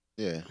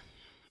Yeah.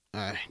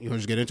 All right, you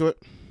want to just get into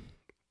it?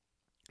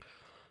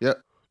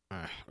 Yep. All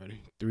right, ready?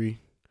 3,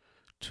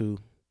 2,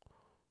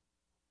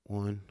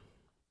 1.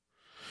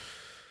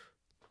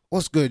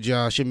 What's good,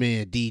 y'all? It's your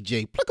man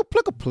DJ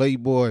Plicka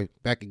Playboy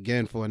back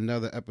again for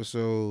another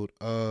episode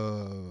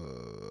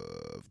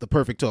of the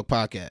Perfect Talk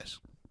Podcast.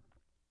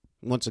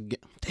 Once again,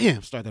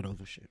 damn, start that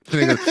over, shit.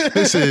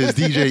 This is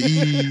DJ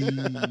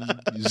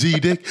Z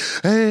Dick,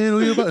 and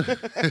we about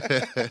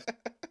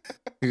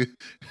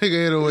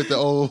nigga with the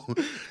old.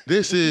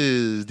 This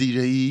is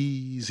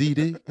DJ Z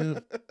Dick.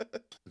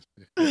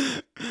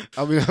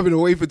 I've been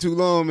away for too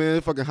long, man.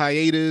 Fucking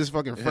hiatus,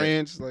 fucking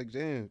France. Like,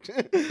 damn,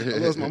 I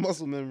lost my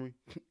muscle memory.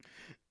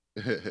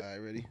 All right,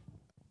 ready?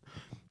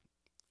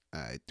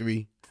 All right,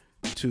 3,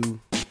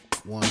 2,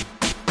 1.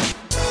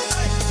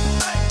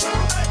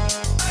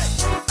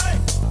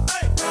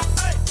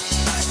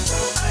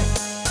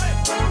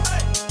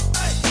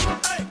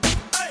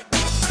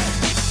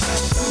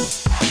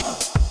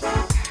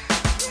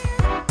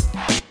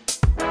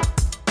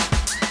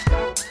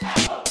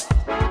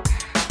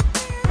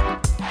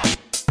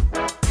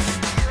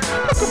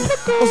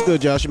 What's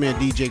good, y'all? It's your man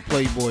DJ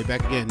Playboy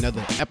back again.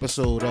 Another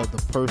episode of the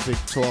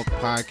Perfect Talk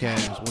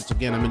Podcast. Once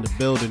again, I'm in the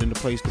building, in the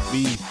place to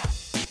be.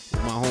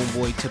 With my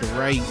homeboy to the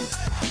right.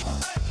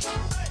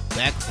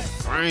 Back from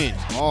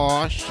France.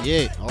 Oh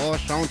shit. Oh,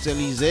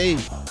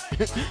 Champs-Elysees.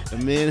 The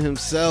man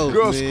himself.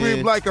 Girl, man.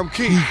 scream like I'm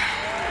Keith.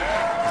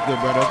 What's good,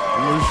 brother?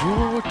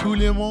 Bonjour tout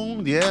le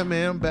monde. Yeah,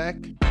 man, I'm back.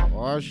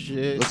 Oh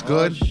shit. What's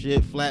good? Oh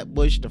shit.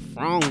 Flatbush to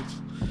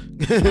France.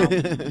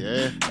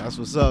 Yeah, That's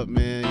what's up,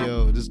 man.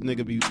 Yo, this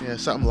nigga be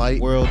something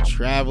light. world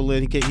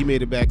traveling. He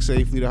made it back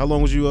safely. How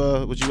long was you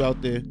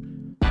out there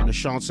in the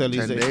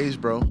Champs-Elysees? 10 days,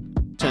 bro.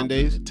 10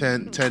 days?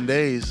 10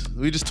 days.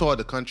 We just toured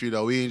the country,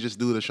 though. We didn't just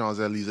do the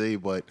Champs-Elysees,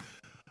 but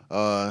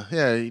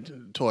yeah, he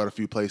toured a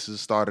few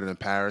places. Started in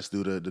Paris,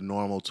 do the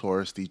normal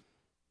touristy,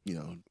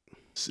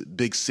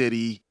 big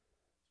city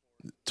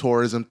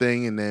tourism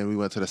thing, and then we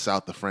went to the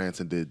south of France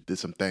and did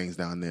some things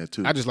down there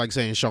too. I just like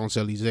saying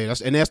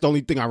Champs-Elysees. That's the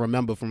only thing I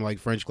remember from like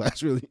French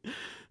class, really.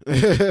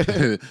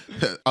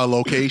 A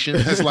location.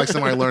 It's like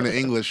somebody learning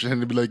English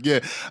and they'd be like, yeah,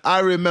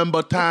 I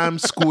remember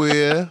Times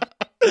Square.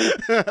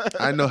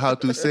 I know how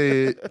to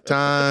say it.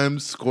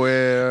 Times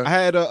Square. I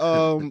had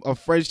a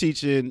French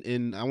teacher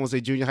in I want to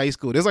say junior high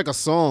school. There's like a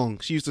song.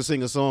 She used to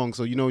sing a song,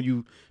 so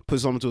you put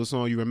something to a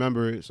song, you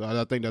remember it. So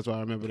I think that's why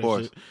I remember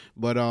that shit.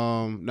 But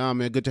nah,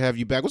 man, good to have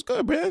you back. What's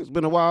good, man? It's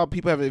been a while.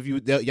 People have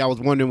y'all was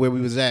wondering where we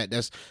was at.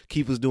 That's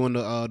Keith was doing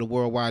the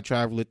worldwide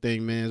traveler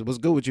thing, man. What's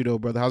good with you though,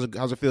 brother? How's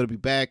it feel to be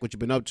back? What you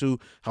been up to?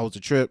 How was the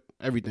trip?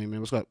 Everything, man.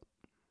 What's up?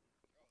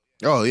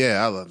 Oh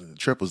yeah, I love it. The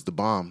trip was the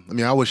bomb. I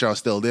mean, I wish I was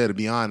still there, to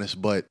be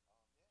honest, but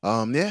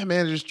yeah,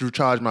 man, just to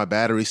recharge my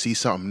battery, see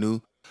something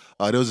new.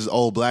 There was this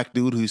old black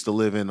dude who used to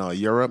live in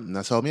Europe, and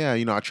I told him,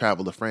 yeah, I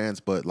traveled to France,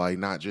 but like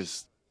not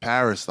just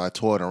Paris. I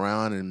toured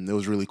around, and it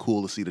was really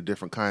cool to see the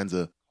different kinds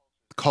of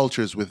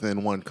cultures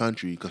within one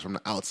country. Because from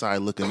the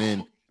outside looking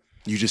in,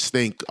 you just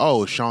think,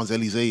 oh,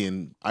 Champs-Elysees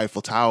and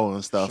Eiffel Tower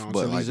and stuff,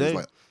 but like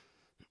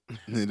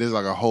there's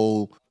like a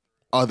whole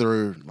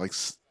other like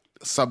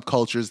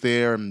subcultures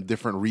there and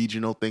different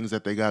regional things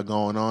that they got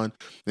going on.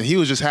 And he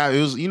was just happy.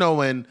 It was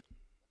when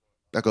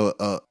like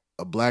a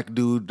black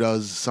dude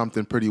does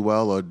something pretty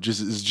well or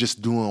is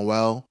just doing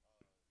well.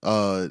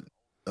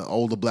 An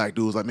older black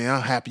dude was like, man,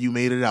 I'm happy you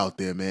made it out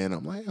there, man.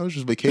 I'm like, I was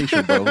just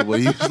vacation, bro. But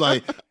he was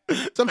like,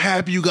 I'm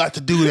happy you got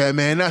to do that,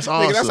 man. That's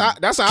awesome. Nigga,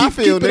 that's how I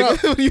feel,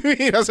 nigga. What do you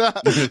mean? That's how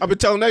I've been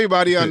telling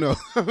everybody I know.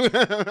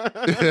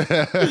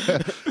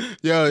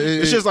 Yo,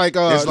 it's just like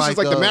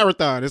the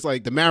marathon. It's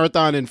like the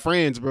marathon in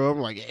France, bro. I'm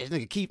like, this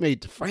nigga Keith made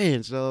it to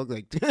France, dog.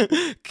 Like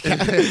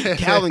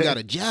Calvin got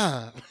a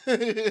job.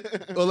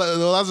 Well, that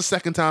was the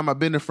second time I've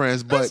been to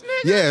France, but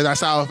yeah,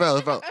 that's how it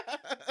felt.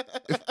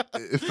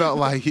 It felt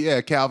like, yeah,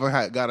 Calvin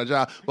had got a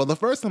job. Well, the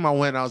first time I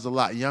went, I was a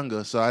lot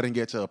younger, so I didn't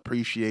get to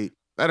appreciate.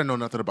 I didn't know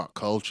nothing about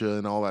culture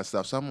and all that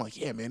stuff. So I'm like,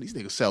 yeah, man, these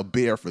niggas sell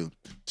beer for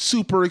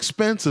super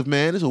expensive,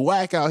 man. It's a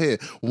whack out here.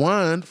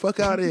 Wine, fuck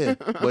out here.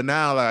 But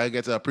now like, I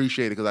get to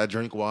appreciate it because I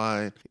drink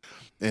wine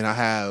and I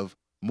have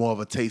more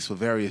of a taste for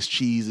various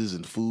cheeses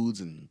and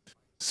foods and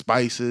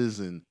spices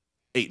and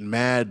ate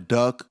mad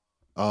duck,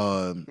 ate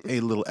a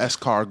little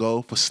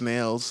escargot for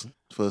snails.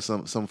 For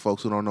some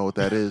folks who don't know what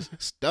that is.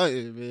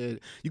 Stunted, man.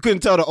 You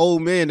couldn't tell the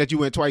old man that you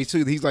went twice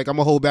too. He's like, I'm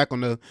gonna hold back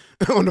on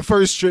the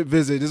first trip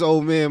visit. This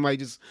old man might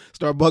just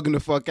start bugging the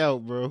fuck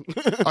out, bro.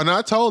 And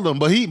I told him,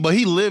 but he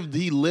lived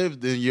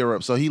in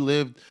Europe, so he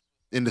lived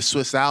in the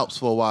Swiss Alps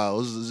for a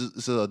while.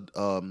 It's a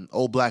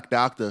old black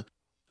doctor.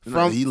 He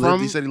said he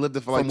lived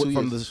there for like 2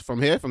 years.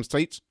 From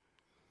States.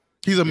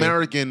 He's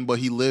American, but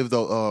he lived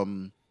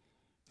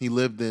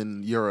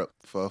in Europe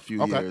for a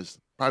few years,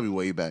 probably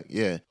way back.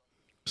 Yeah.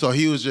 So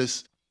he was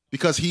just,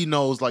 because he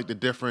knows like the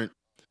different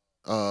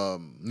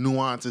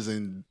nuances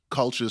and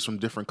cultures from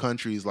different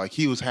countries, like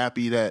he was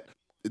happy that,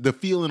 the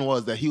feeling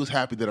was that he was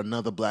happy that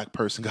another black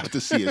person got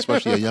to see it,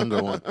 especially a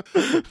younger one.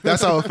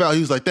 That's how it felt. He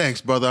was like, thanks,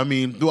 brother. I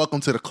mean,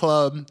 welcome to the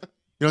club. You know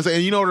what I'm saying?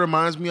 And you know what it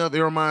reminds me of?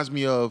 It reminds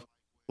me of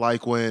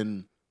like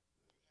when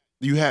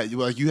you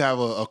have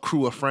a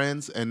crew of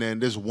friends, and then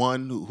there's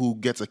one who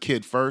gets a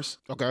kid first.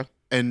 Okay.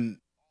 And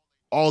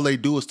all they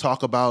do is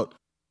talk about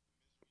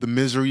the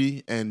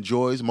misery and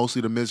joys,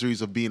 mostly the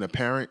miseries of being a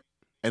parent,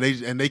 and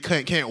they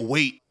can't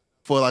wait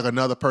for like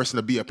another person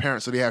to be a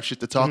parent, so they have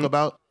shit to talk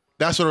about.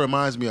 That's what it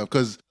reminds me of,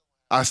 because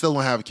I still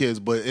don't have kids,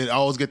 but I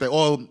always get that.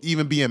 Or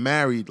even being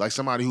married, like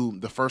somebody who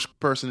the first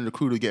person in the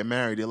crew to get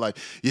married, they're like,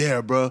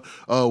 "Yeah, bro,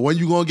 when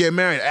you gonna get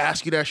married?" I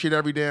ask you that shit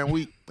every damn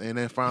week, and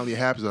then finally it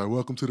happens. Like,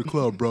 "Welcome to the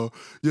club, bro.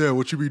 Yeah,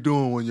 what you be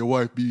doing when your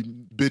wife be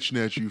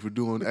bitching at you for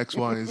doing X,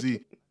 Y, and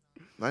Z?"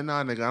 Like,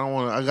 nah, nigga, I don't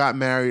want. I got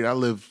married. I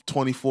live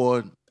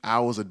 24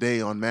 hours a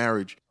day on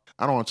marriage.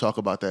 I don't want to talk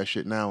about that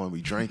shit now when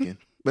we drinking.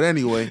 But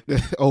anyway,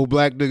 old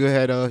black nigga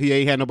had he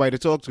ain't had nobody to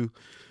talk to.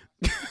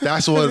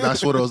 That's what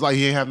it was like.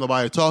 He ain't have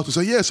nobody to talk to. So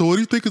yeah, so what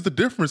do you think is the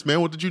difference,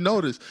 man? What did you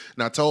notice?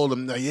 And I told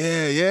him,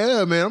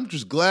 yeah, man, I'm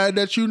just glad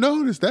that you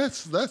noticed.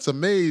 That's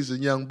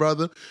amazing, young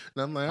brother.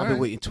 And I'm like, I've been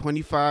waiting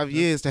 25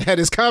 years to have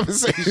this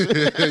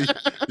conversation.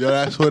 Yeah,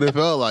 that's what it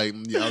felt like.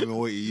 Yeah, I've been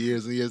waiting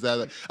years and years.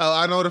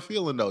 I know the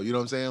feeling though. You know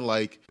what I'm saying?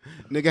 Like,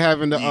 nigga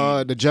having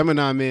the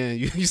Gemini man.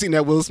 You seen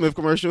that Will Smith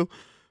commercial?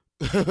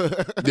 Yeah,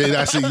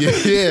 that's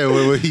it. Yeah,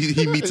 where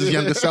he meets his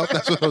younger self.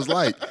 That's what it was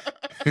like.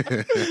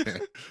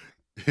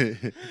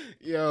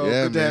 Yo,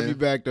 good to have you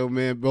back though,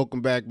 man.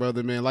 Welcome back,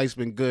 brother, man. Life's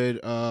been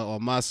good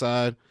on my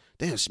side.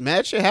 Damn,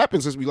 mad shit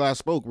happened since we last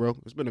spoke, bro.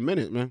 It's been a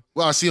minute, man.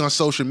 Well, I see on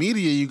social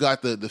media you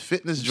got the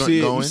fitness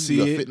joint going. You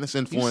got fitness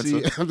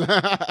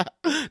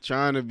influencer.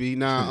 Trying to be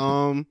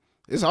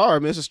it's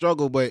hard, man. It's a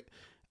struggle, but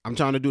I'm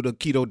trying to do the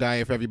keto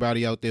diet for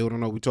everybody out there who don't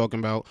know what we're talking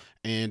about,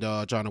 and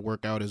trying to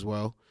work out as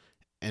well.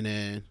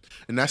 And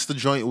that's the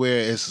joint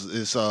where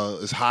it's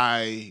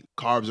high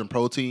carbs and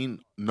protein,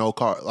 no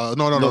carb.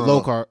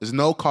 Low carb. It's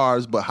no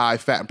carbs but high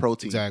fat and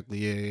protein. Exactly.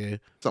 Yeah.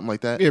 Something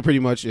like that. Yeah, pretty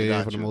much.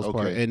 Yeah, for the most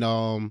part. And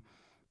I'm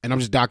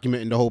just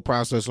documenting the whole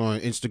process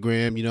on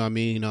Instagram. You know what I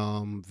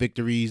mean?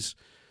 Victories,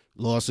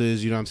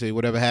 losses. You know what I'm saying?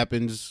 Whatever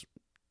happens,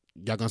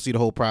 y'all gonna see the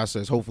whole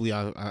process. Hopefully,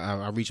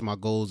 I reach my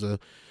goals of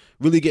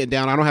really getting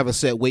down. I don't have a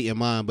set weight in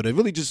mind, but it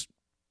really just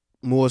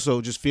more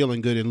so just feeling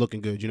good and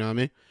looking good. You know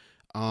what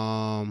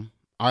I mean?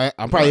 I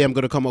probably am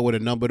going to come up with a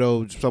number,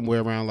 though,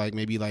 somewhere around like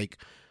maybe like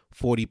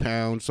 40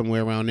 pounds,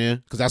 somewhere around there.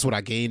 Because that's what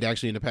I gained,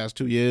 actually, in the past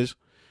 2 years.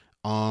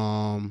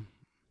 40?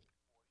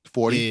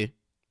 Yeah.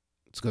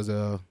 It's because,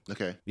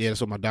 okay. Yeah,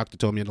 that's what my doctor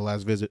told me in the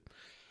last visit.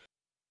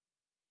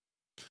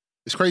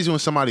 It's crazy when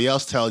somebody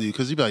else tells you,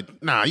 because you be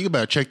like, nah, you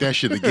better check that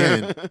shit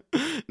again.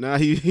 Nah,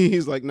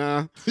 he's like,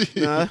 nah.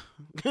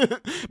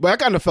 But I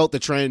kind of felt the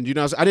trend, you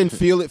know. I didn't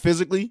feel it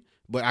physically.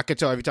 But I could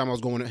tell every time I was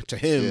going to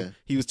him,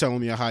 he was telling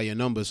me a higher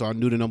number. So I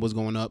knew the number was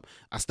going up.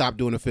 I stopped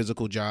doing a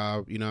physical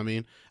job. You know what I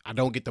mean? I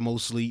don't get the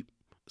most sleep.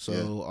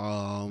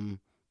 So,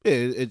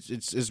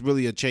 it's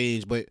really a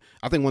change. But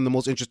I think one of the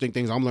most interesting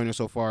things I'm learning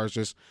so far is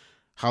just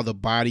how the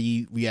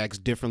body reacts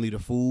differently to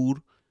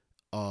food.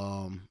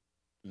 And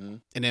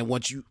then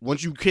once you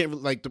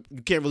can't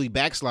you can't really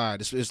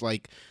backslide. It's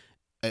like,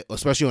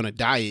 especially on a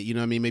diet, you know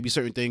what I mean? Maybe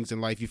certain things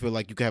in life you feel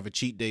like you could have a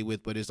cheat day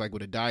with, but it's like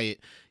with a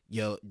diet,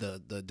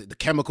 the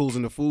chemicals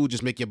in the food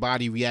just make your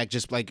body react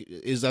just like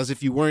it's as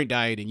if you weren't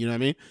dieting, you know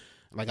what I mean?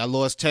 Like I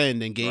lost 10,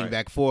 then gained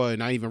back 4,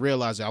 and I didn't even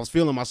realize it. I was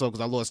feeling myself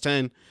because I lost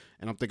 10,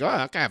 and I'm thinking,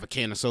 I can have a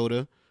can of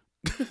soda.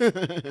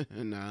 Nah,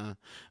 you know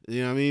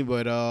what I mean?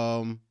 But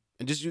and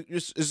it's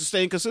just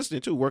staying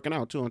consistent too, working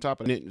out too on top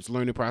of it. It's a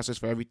learning process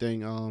for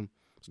everything.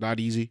 It's not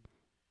easy,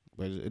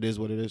 but it is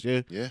what it is.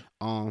 Yeah. Yeah.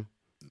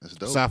 That's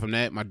dope. Aside from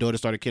that, my daughter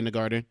started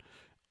kindergarten.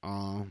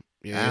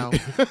 Yeah.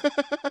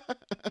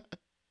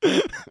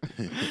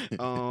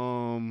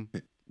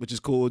 Which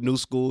is cool. New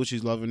school.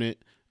 She's loving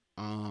it.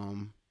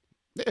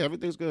 Yeah,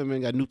 everything's good,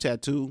 man. Got a new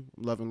tattoo.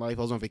 Loving life.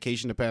 I was on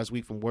vacation the past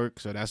week from work,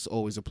 so that's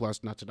always a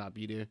plus not to not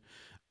be there.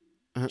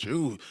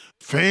 Dude,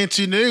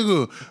 fancy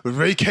nigga,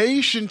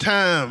 vacation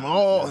time.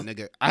 Oh,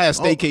 nigga, I have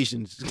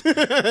staycations.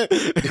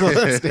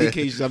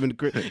 Staycations. I've been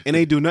and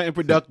ain't do nothing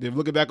productive.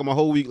 Looking back on my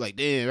whole week, like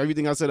damn,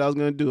 everything I said I was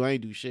gonna do, I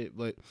ain't do shit.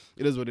 But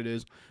it is what it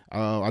is.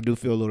 I do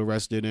feel a little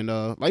rested, and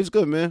life's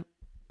good, man.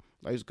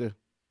 Life's good.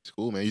 It's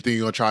cool, man. You think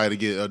you're gonna try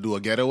to do a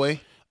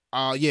getaway?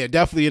 Yeah,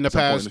 definitely in the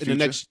past. In the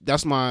next,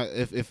 that's my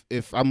if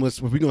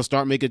we're gonna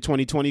start making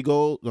 2020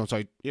 goals. No,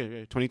 sorry, yeah,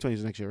 2020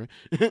 is next year, right?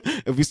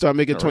 If we start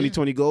making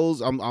 2020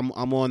 goals, I'm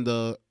on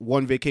the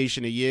 1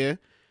 vacation a year,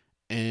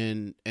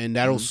 and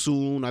that'll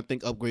soon I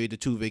think upgrade to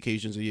 2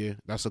 vacations a year.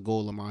 That's a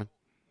goal of mine.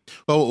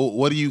 Well,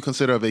 what do you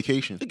consider a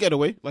vacation? A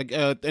getaway, like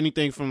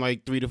anything from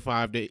like 3 to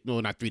 5 days. No,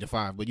 not 3 to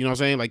 5, but you know what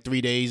I'm saying, like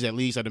 3 days at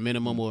least at a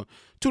minimum, or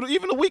 2.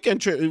 Even a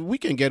weekend trip,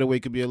 weekend getaway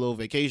could be a little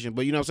vacation.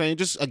 But you know what I'm saying,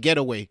 just a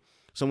getaway.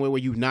 Somewhere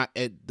where you're not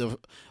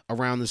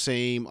around the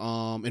same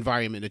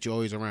environment that you're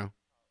always around.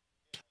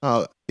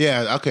 Oh,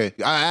 yeah, okay.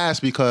 I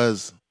asked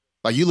because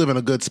like you live in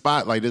a good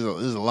spot. Like there's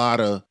a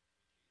lot of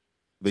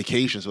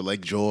vacations with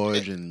Lake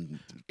George and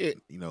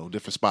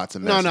different spots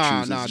in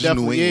Massachusetts. No,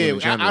 definitely.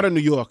 Yeah, out of New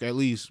York at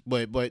least.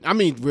 But I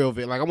mean real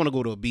like I want to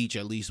go to a beach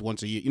at least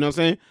once a year. You know what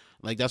I'm saying?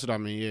 Like that's what I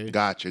mean. Yeah.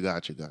 Gotcha.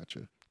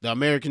 The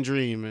American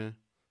dream, man.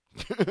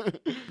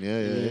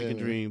 Yeah. I can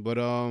dream. But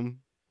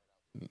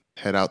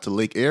head out to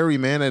Lake Erie,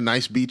 man. A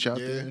nice beach out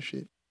there and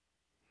shit.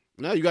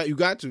 No, you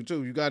got to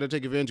too. You got to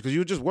take advantage because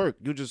you just work.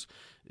 You just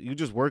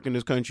work in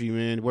this country,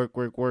 man.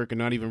 Work, and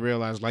not even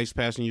realize life's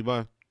passing you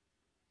by.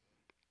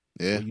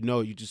 Yeah,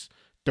 so you just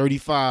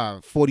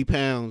 35, 40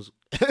 pounds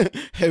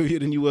heavier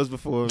than you was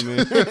before,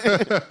 man.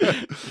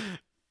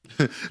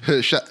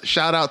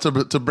 Shout out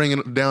to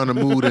bringing down the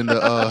mood in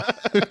the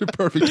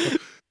perfect.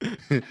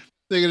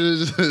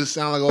 Nigga, just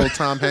sound like old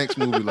Tom Hanks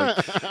movie.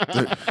 Like,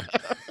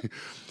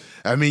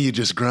 I mean, you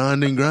just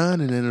grind, and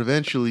then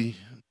eventually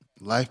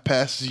life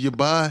passes you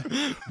by,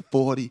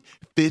 40,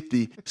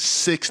 50,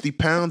 60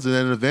 pounds, and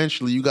then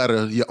eventually you got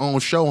your own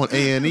show on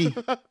A&E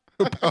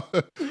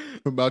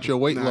about your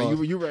weight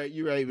loss.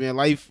 You're right, man.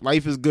 Life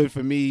is good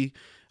for me.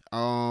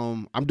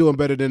 I'm doing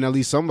better than at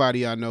least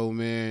somebody I know,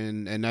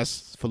 man, and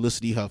that's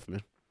Felicity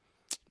Huffman.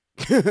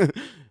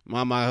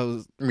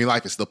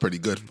 Life is still pretty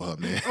good for her,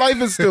 man.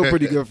 Life is still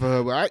pretty good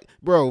for her,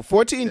 but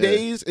 14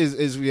 days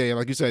is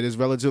like you said, is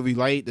relatively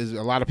light. There's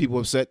a lot of people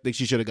upset, think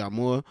she should have got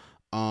more.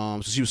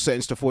 So she was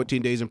sentenced to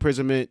 14 days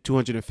imprisonment,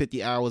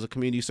 250 hours of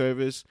community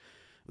service,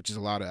 which is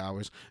a lot of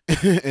hours,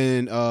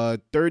 and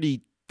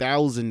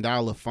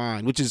 $30,000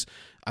 fine, which is,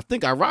 I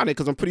think, ironic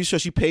because I'm pretty sure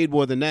she paid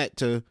more than that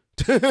to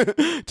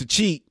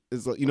cheat.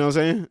 It's, you know what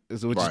I'm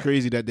saying? Which is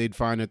crazy that they'd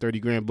fine her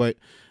 $30,000. But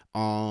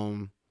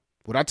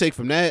what I take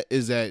from that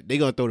is that they're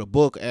gonna throw the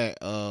book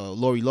at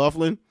Lori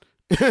Loughlin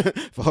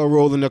for her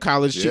role in the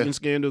college cheating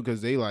scandal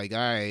because they like, all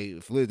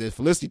right,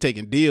 Felicity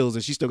taking deals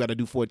and she still got to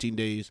do 14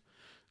 days.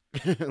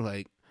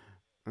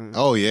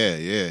 Oh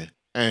yeah,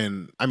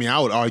 and I mean, I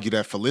would argue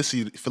that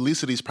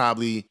Felicity's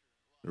probably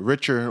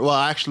richer. Well,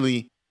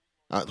 actually,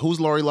 who's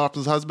Lori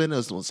Loughlin's husband?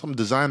 Is some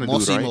designer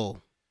dude, right?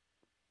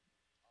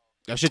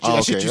 That shit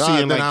you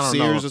see in like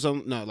Sears or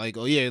something. No, like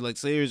like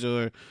Sears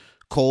or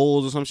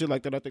Kohl's or some shit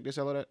like that. I think they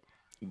sell it at.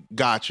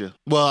 Gotcha.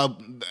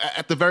 Well,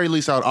 at the very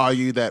least, I would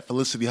argue that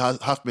Felicity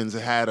Huffman's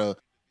had a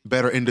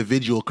better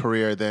individual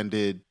career than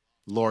did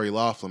Lori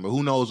Loughlin, but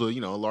who knows?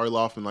 Lori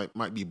Loughlin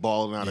might be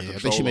balling out of control. I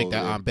think she make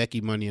that Aunt Becky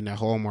money and that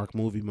Hallmark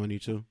movie money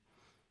too.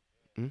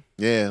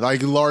 Yeah,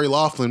 like Lori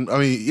Loughlin. I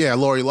mean,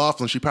 Lori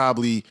Loughlin. She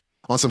probably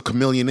on some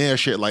chameleonaire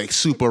shit, like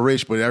super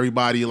rich, but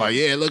everybody like,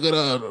 yeah, look at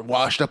her,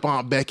 washed up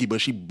Aunt Becky,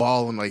 but she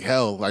balling like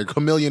hell, like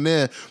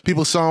chameleonaire.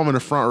 People saw him in the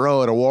front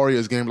row at a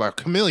Warriors game, like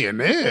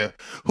chameleonaire.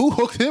 Who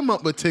hooked him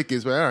up with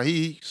tickets? But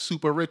he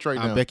super rich right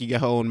now. Aunt Becky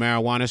got her own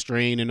marijuana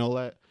strain and all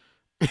that.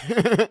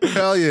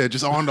 Hell yeah,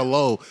 just on the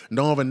low.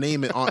 Don't even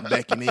name it Aunt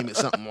Becky. Name it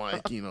something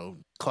like,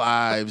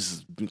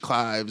 Clive's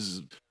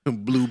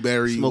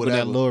blueberry, smoking whatever.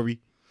 That Lori.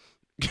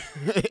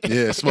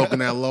 Yeah, smoking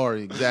that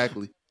Lori,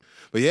 exactly.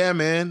 But yeah,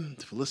 man,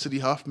 Felicity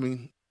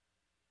Huffman.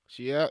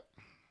 She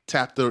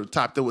tapped her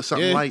with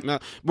something light. Nah,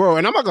 bro,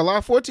 and I'm not gonna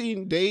lie,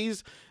 14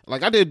 days,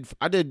 like I did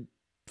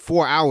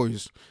 4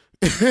 hours.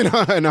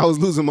 And I was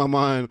losing my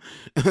mind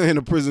in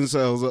a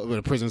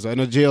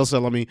jail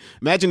cell. I mean,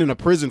 imagine in a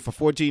prison for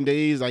 14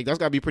 days. Like, that's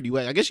got to be pretty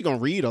wet. I guess you're going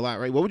to read a lot,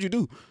 right? What would you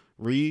do?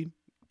 Read?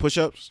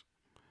 Push-ups?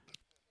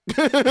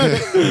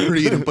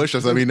 Read and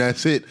push-ups. I mean,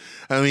 that's it.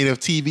 I mean, if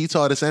TV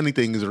taught us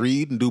anything, is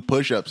read and do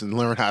push-ups and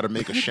learn how to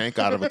make a shank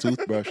out of a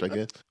toothbrush, I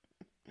guess.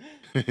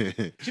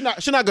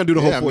 She's not going to do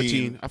the whole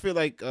 14. I feel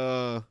like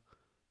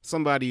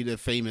somebody, the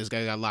famous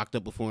guy, got locked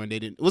up before and they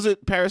didn't. Was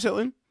it Paris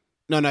Hilton?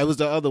 No, it was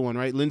the other one,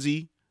 right?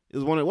 Lindsay. It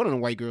was one of the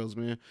white girls,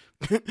 man.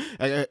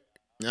 I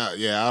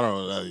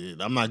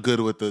don't. I'm not good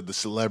with the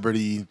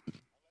celebrity.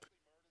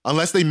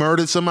 Unless they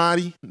murdered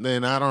somebody,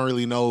 then I don't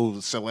really know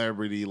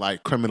celebrity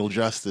like criminal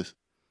justice.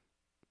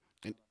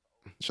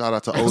 Shout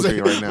out to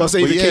OJ right now. I'll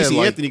say Casey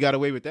Anthony got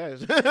away with that.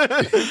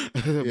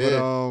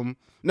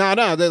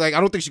 But they're like,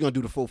 I don't think she's gonna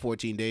do the full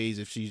 14 days.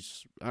 If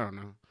she's, I don't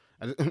know.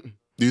 Do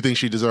you think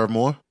she deserved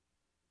more?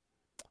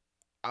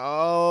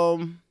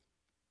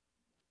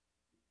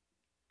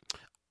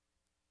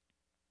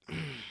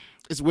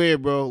 It's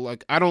weird, bro.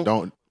 Like,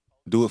 don't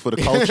do it for the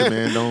culture,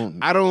 man.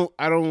 I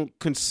don't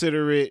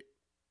consider it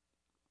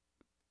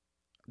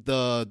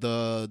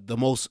the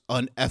most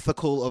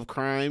unethical of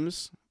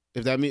crimes.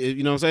 If that means,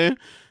 you know what I'm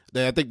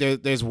saying? I think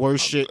there's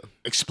worse shit.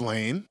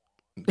 Explain.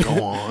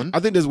 Go on.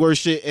 I think there's worse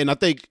shit, and I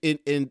think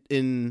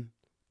in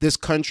this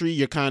country,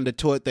 you're kind of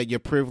taught that your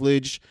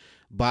privilege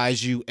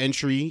buys you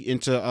entry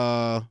into you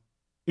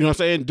know what I'm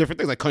saying, different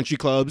things like country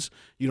clubs.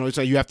 You know,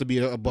 so you have to be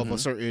above a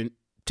certain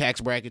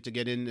tax bracket to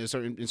get in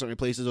certain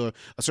places or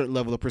a certain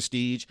level of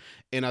prestige.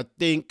 And I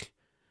think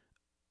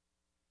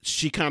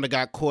she kind of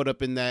got caught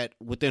up in that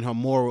within her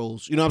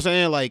morals. You know what I'm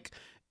saying? Like,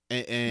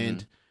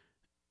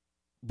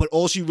 but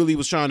all she really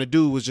was trying to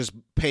do was just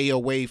pay a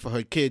way for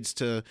her kids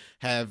to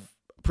have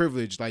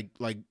privilege, like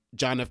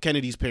John F.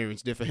 Kennedy's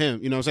parents did for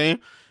him. You know what I'm saying?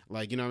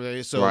 Like, you know what I'm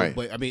saying? So, right.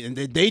 But I mean, and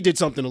they did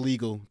something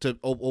illegal to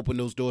open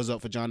those doors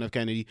up for John F.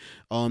 Kennedy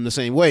the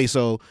same way.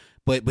 So,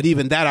 but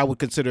even that I would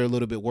consider a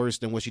little bit worse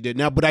than what she did.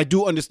 Now, but I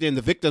do understand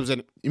the victims.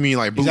 And you mean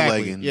like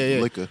bootlegging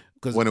liquor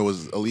when it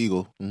was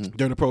illegal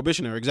during the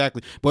Prohibition era,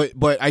 exactly.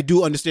 But I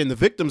do understand the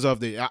victims of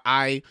the.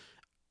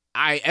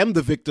 I am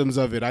the victims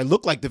of it. I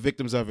look like the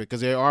victims of it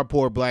because there are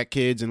poor black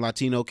kids and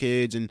Latino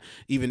kids and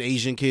even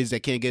Asian kids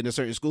that can't get into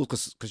certain schools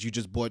because you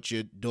just bought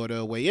your daughter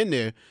away in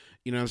there.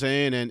 You know what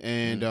I'm saying?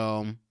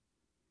 And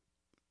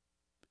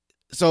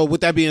so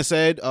with that being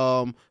said,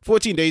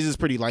 14 days is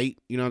pretty light.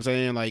 You know what I'm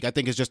saying? Like, I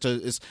think it's just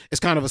it's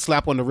kind of a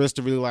slap on the wrist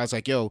to realize,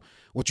 like, yo,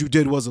 what you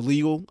did was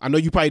illegal. I know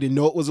you probably didn't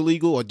know it was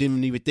illegal or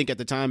didn't even think at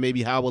the time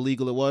maybe how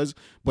illegal it was,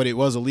 but it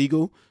was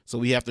illegal. So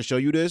we have to show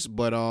you this.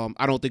 But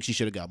I don't think she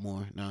should have got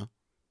more. No.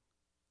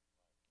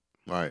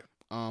 Right.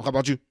 How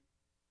about you?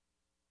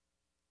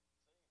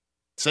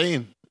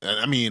 Same.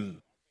 I mean,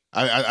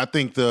 I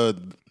think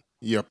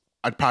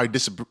I'd probably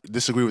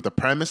disagree with the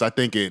premise. I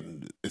think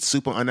it's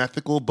super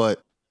unethical,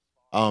 but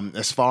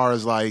as far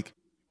as like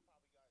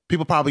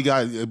people probably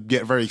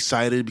get very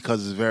excited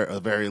because it's a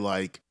very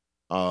like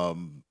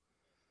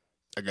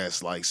I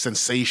guess like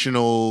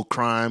sensational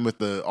crime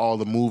with all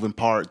the moving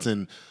parts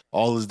and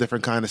all this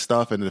different kind of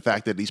stuff and the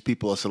fact that these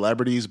people are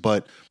celebrities.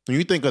 But when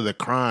you think of the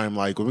crime,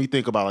 like when we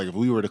think about like if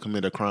we were to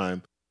commit a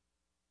crime,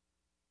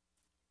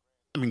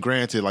 I mean,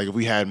 granted, like if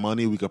we had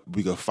money, we could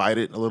fight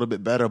it a little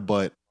bit better.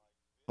 But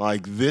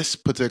like this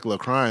particular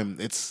crime,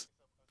 it's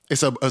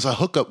a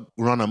hookup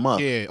run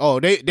amok. Yeah. Oh,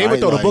 they right? would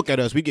throw like, the book at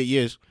us. We get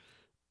years.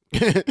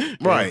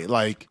 Right.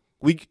 Like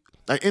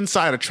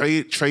inside of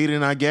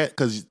trading, I get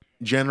because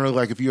generally,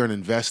 like if you're an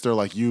investor,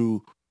 like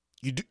you're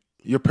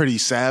pretty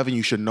savvy.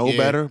 You should know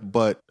better.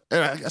 But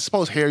I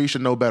suppose here you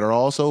should know better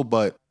also.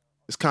 But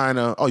it's kind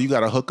of you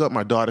got a hookup.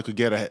 My daughter could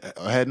get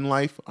ahead in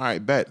life. All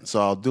right, bet.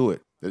 So I'll do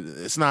it.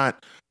 It's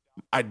not.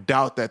 I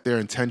doubt that their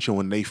intention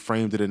when they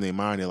framed it in their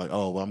mind, they're like,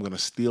 oh, well, I'm going to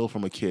steal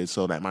from a kid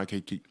so that my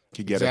kid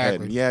could get ahead.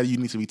 And yeah, you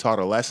need to be taught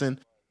a lesson.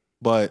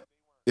 But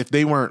if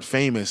they weren't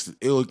famous,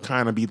 it would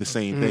kind of be the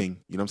same thing.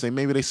 You know what I'm saying?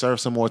 Maybe they serve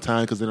some more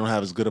time because they don't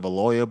have as good of a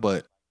lawyer.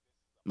 But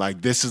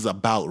like this is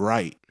about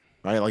right?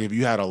 Like if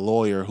you had a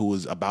lawyer who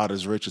was about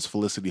as rich as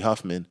Felicity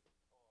Huffman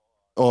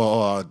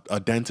or a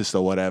dentist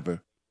or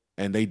whatever,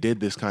 and they did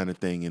this kind of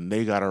thing and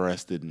they got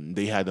arrested and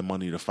they had the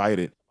money to fight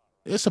it,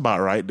 it's about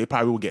right. They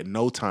probably would get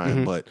no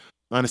time, but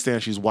I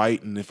understand she's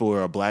white, and if it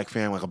were a black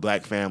family,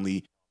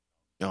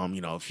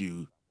 if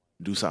you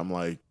do something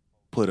like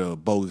put a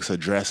bogus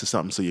address or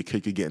something so your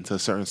kid could get into a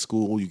certain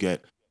school, you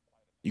get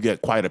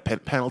quite a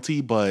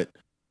penalty. But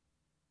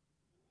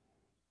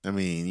I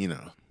mean,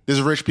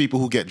 there's rich people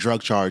who get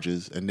drug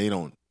charges, and they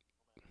don't,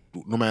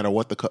 no matter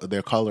what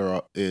their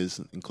color is,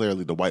 and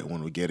clearly the white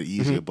one would get it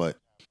easier. But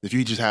if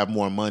you just have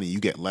more money, you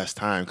get less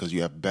time because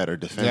you have better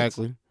defense.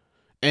 Exactly.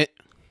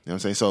 You know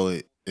what I'm saying?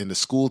 So in the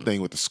school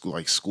thing with the school,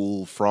 like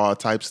school fraud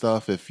type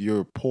stuff, if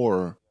you're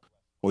poor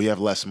or you have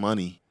less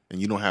money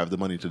and you don't have the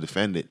money to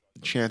defend it,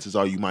 chances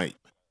are you might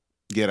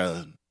get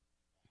a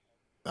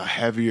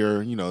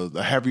heavier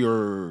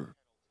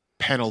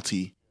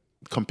penalty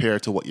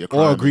compared to what your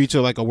crime or agree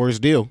to like a worse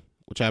deal,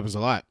 which happens a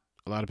lot.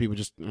 A lot of people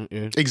just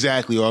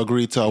exactly or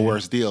agree to a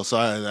worse deal. So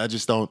I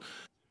just don't.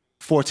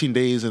 14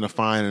 days in a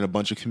fine and a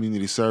bunch of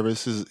community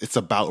services, it's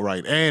about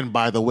right. And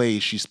by the way,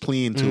 she's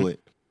pleading to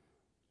it.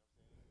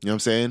 You know what I'm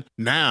saying?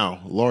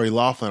 Now, Lori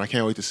Loughlin, I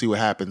can't wait to see what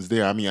happens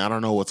there. I mean, I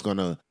don't know what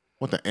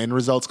the end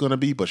result's going to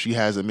be, but she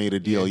hasn't made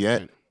a deal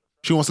yet.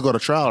 She wants to go to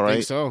trial, right? I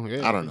think so,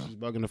 yeah. I don't know. She's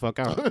bugging the fuck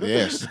out.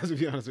 Yes. To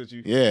be honest with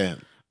you. Yeah.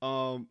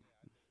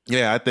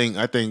 Yeah, I think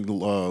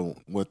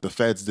what the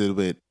feds did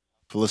with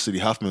Felicity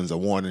Huffman's a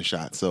warning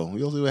shot. So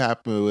we'll see what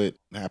happens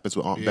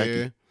with Aunt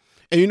Becky.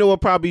 And you know what?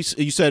 Probably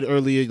you said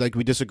earlier, like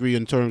we disagree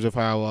in terms of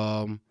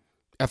how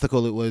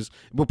ethical it was.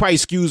 What probably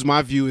skews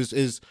my view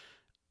is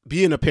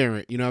being a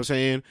parent. You know what I'm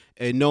saying,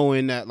 and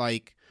knowing that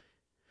like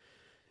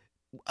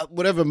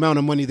whatever amount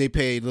of money they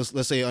paid,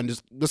 let's say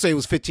it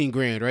was 15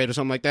 grand, right, or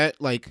something like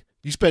that. Like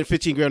you spent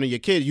 15 grand on your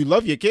kid, you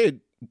love your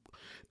kid,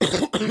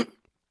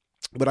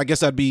 but I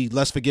guess I'd be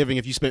less forgiving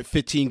if you spent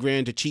 15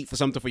 grand to cheat for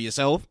something for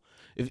yourself.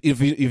 If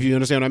you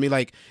understand what I mean,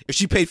 like if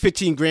she paid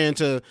 15 grand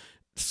to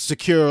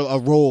secure a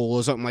role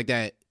or something like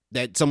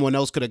that someone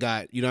else could have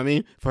got, you know what I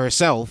mean, for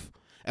herself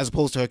as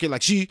opposed to her kid.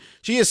 Like she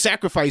is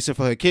sacrificing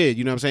for her kid,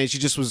 you know what I'm saying? She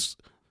just was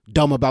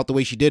dumb about the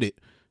way she did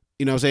it.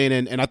 You know what I'm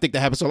saying? And I think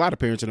that happens to a lot of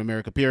parents in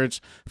America. Parents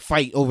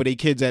fight over their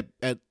kids at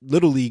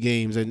little league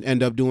games and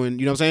end up doing,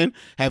 you know what I'm saying,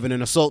 having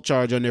an assault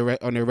charge on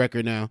their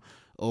record now,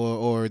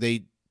 or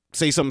they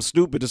say something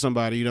stupid to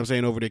somebody, you know what I'm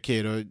saying, over their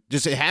kid, or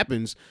just it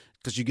happens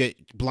because you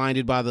get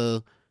blinded by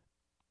the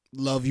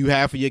love you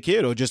have for your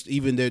kid, or just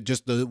even the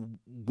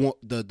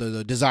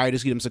desire to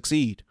see them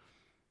succeed.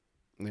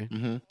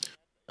 Yeah.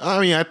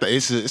 I mean,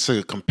 it's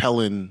a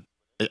compelling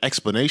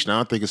explanation. I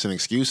don't think it's an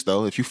excuse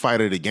though. If you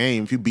fight at a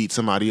game, if you beat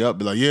somebody up,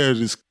 be like, yeah,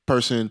 this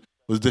person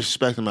was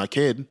disrespecting my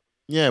kid.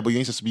 Yeah, but you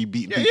ain't supposed to be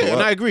beating people up.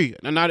 And I agree.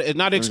 And not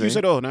an excuse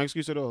at all. Not an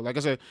excuse at all. Like I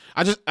said,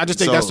 I just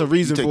think that's the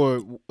reason for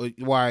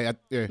why.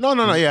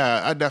 No.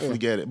 Yeah, I definitely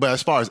get it. But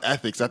as far as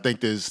ethics, I think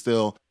there's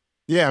still.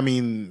 Yeah, I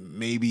mean,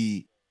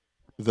 maybe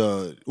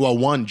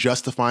one,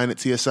 justifying it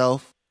to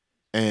yourself,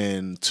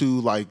 and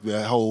two, like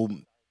the whole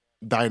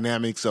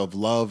dynamics of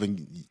love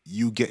and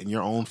you getting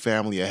your own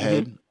family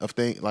ahead of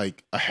things,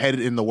 like ahead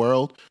in the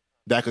world.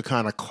 that could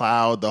kind of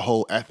cloud the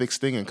whole ethics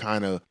thing and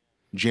kind of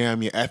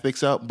jam your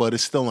ethics up, but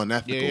it's still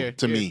unethical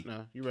to me.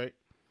 Nah, you're right.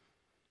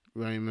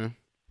 Right, man.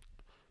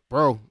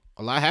 Bro,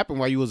 a lot happened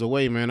while you was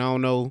away, man. I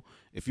don't know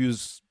if you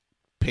was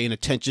paying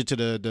attention to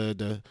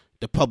the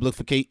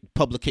publications, the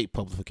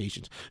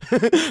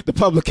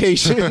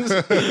publications,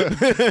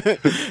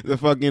 the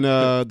fucking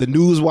the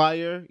news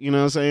wire. You know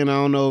what I'm saying? I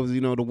don't know if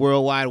you know the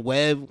World Wide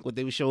Web, what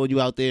they were showing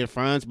you out there in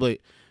France, but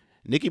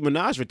Nicki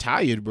Minaj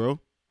retired, bro,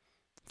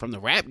 from the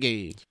rap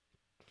game.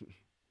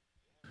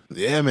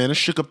 Yeah, man, it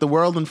shook up the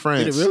world in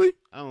France. Did it really?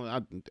 No,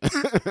 I'm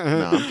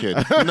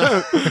kidding.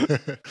 No.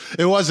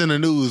 It wasn't the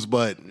news,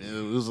 but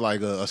it was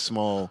like a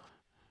small,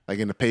 like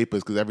in the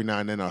papers, because every now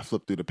and then I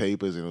flip through the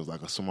papers and it was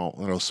like a small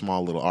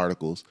little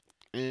articles.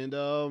 And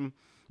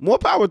more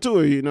power to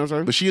her, you know what I'm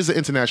saying? But she is an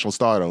international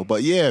star though.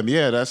 But yeah,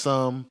 that's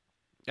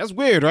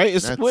weird, right?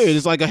 It's weird.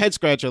 It's like a head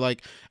scratcher.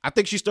 Like I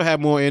think she still had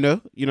more in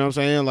her. You know what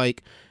I'm saying?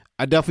 Like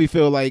I definitely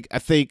feel like I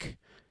think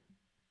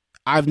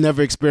I've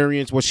never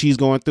experienced what she's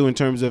going through in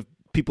terms of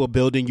people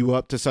building you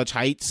up to such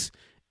heights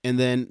and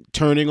then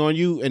turning on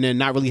you and then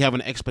not really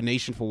having an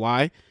explanation for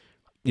why.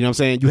 You know what I'm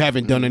saying? You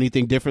haven't done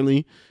anything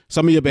differently.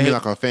 Some of your behavior,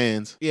 like our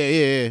fans.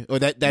 Yeah. Or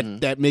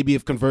that maybe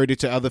have converted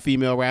to other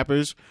female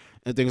rappers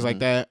and things like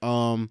that.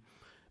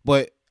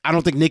 But I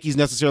don't think Nicki's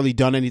necessarily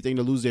done anything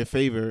to lose their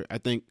favor. I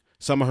think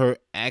some of her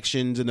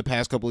actions in the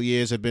past couple of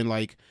years have been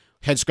like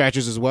head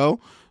scratchers as well,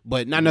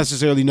 but not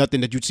necessarily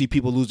nothing that you'd see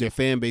people lose their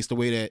fan base the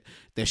way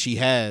that she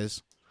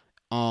has.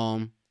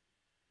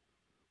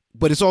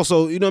 But it's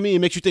also, you know what I mean? It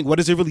makes you think, what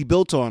is it really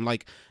built on?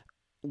 Like,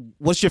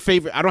 what's your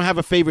favorite? I don't have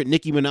a favorite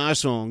Nicki Minaj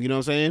song. You know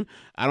what I'm saying?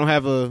 I don't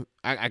have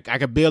I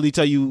could barely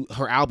tell you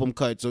her album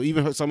cuts or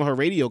even some of her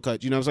radio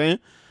cuts. You know what I'm saying?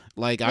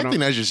 Like, I think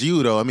that's just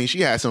you though. I mean,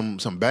 she had some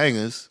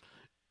bangers.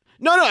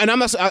 No, and I'm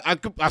not.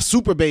 I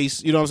super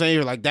bass. You know what I'm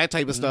saying? Like that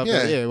type of stuff.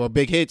 Yeah, or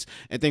big hits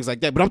and things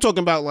like that. But I'm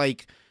talking about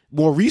like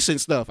more recent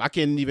stuff. I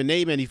can't even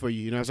name any for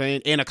you. You know what I'm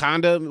saying?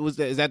 Anaconda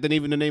is that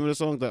even the name of the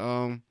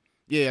song?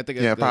 Yeah, I think.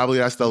 Yeah, probably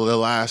that's the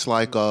last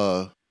like.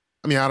 I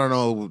mean, I don't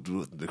know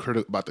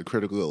about the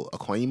critical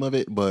acclaim of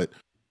it, but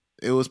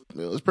it was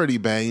pretty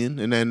banging.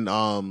 And then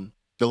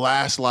the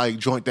last like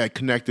joint that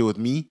connected with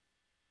me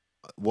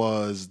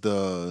was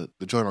the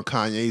joint on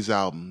Kanye's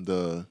album,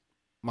 the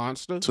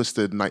Monster,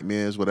 Twisted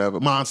Nightmares, whatever.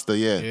 Monster,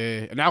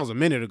 yeah, and that was a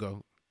minute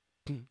ago.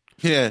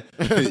 Yeah,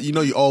 you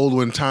know you're old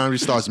when time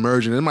just starts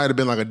merging. It might have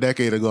been like a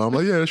decade ago. I'm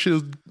like, yeah, that shit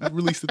was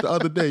released the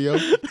other day, yo.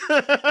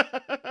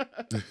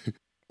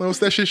 What's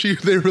that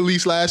shit they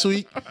released last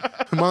week?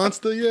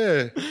 Monster,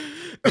 yeah.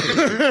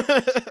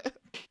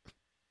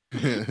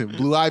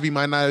 Blue Ivy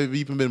might not have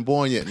even been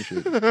born yet and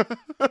shit.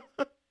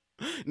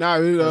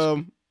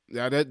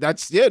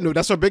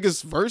 That's her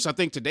biggest verse, I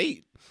think, to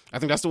date. I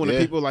think that's the one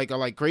that people like are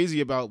like crazy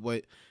about,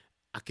 but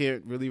I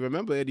can't really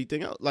remember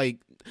anything else. Like,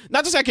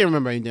 not to say I can't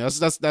remember anything else.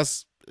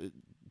 That's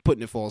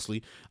putting it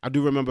falsely. I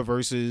do remember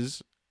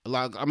verses.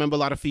 I remember a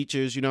lot of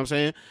features, you know what I'm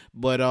saying?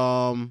 But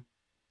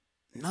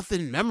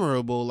nothing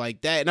memorable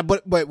like that.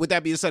 But with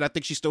that being said, I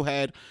think she still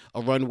had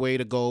a runway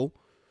to go.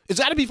 It's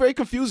got to be very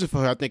confusing for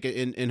her, I think,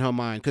 in her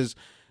mind. Because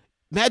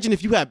imagine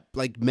if you had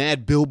like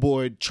mad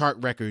Billboard chart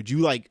records, you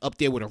like up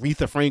there with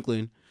Aretha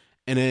Franklin,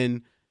 and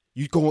then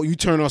you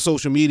turn on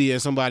social media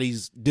and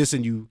somebody's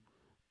dissing you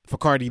for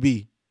Cardi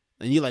B,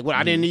 and you're like, "What?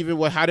 I didn't even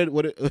what? How did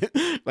what?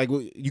 Like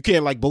you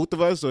can't like both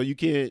of us, or you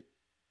can't."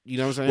 You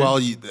know what I'm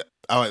saying?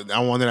 Well, I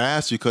wanted to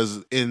ask you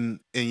because in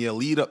your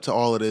lead up to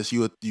all of this,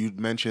 you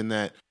mentioned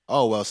that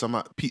a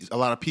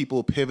lot of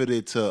people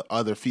pivoted to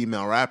other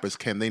female rappers.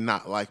 Can they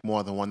not like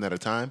more than one at a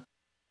time?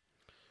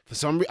 For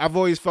some reason, I've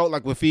always felt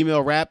like with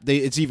female rap,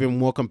 it's even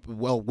more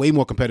way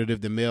more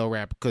competitive than male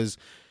rap because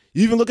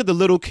you even look at the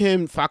Lil'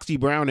 Kim, Foxy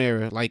Brown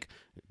era. Like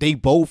they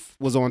both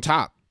was on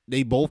top.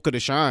 They both could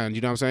have shined.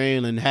 You know what I'm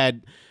saying? And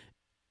had.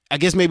 I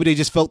guess maybe they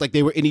just felt like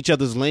they were in each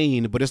other's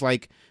lane, but it's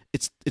like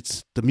it's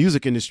the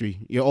music industry.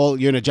 You're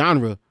in a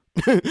genre.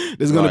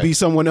 There's gonna be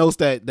someone else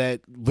that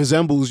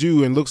resembles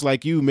you and looks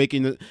like you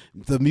making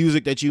the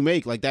music that you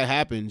make. Like that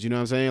happens. You know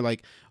what I'm saying?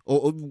 Like, you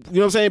know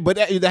what I'm saying? But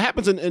that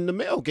happens in the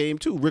male game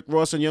too. Rick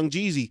Ross and Young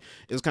Jeezy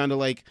is kind of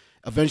like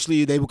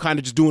eventually they were kind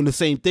of just doing the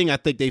same thing. I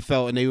think they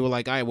felt, and they were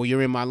like, all right, well,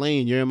 you're in my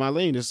lane. You're in my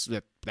lane.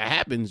 That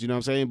happens. You know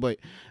what I'm saying? But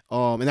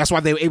and that's why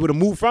they were able to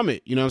move from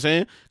it. You know what I'm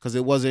saying? Because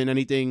it wasn't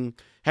anything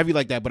heavy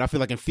like that. But I feel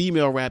like in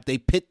female rap, they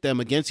pit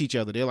them against each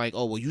other. They're like,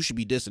 oh, well, you should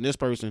be dissing this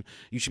person.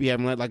 You should be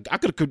having like I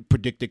could have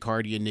predicted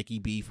Cardi and Nicki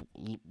beef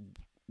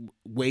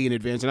way in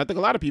advance, and I think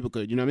a lot of people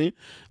could. You know what I mean?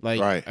 Like,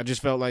 right. I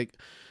just felt like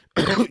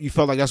you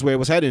felt like that's where it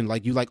was heading.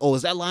 Like you like, oh,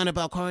 is that line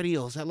about Cardi?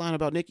 Oh, is that line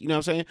about Nicki? You know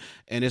what I'm saying?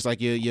 And it's like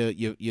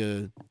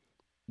you're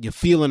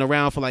feeling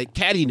around for like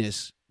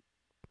cattiness.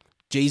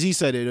 Jay-Z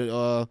said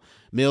it.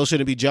 Males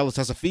shouldn't be jealous.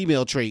 That's a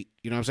female trait.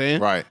 You know what I'm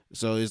saying? Right.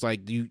 So it's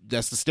like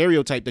that's the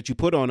stereotype that you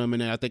put on them,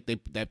 and I think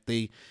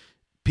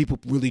people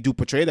really do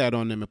portray that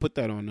on them and put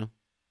that on them.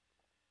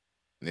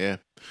 Yeah,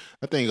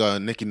 I think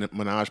Nicki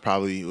Minaj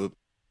probably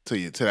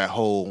to that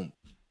whole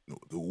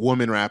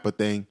woman rapper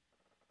thing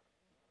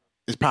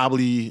is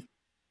probably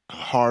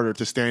harder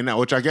to stand out,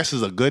 which I guess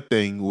is a good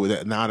thing. With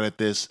it, now that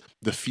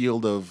the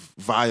field of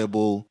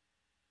viable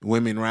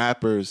women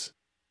rappers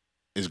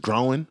is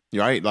growing,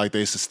 right? Like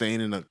they're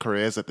sustaining their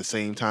careers at the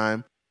same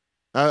time.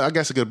 I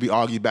guess it could be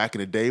argued back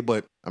in the day,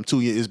 but I'm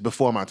 2 years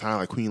before my time,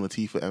 like Queen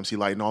Latifah, MC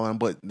Lyte, and all them.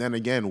 But then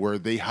again, were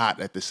they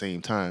hot at the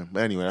same time?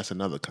 But anyway, that's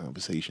another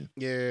conversation.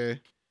 Yeah.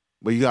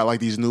 But you got like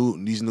these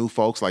new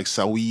folks like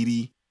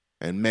Saweetie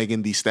and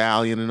Megan Thee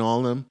Stallion and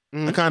all them.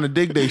 I kind of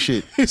dig they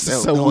shit.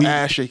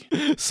 Saweetie.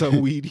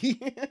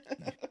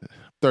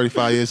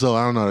 35 years old.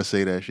 I don't know how to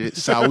say that shit.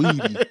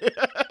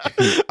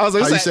 Saweetie. I was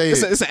like,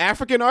 it's an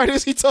African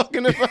artist he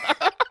talking about.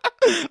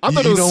 I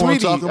thought it was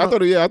Sweetie. I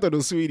thought it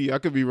was Sweetie. I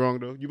could be wrong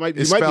though. You might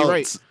be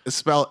right. It's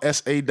spelled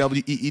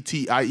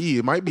Saweetie.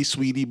 It might be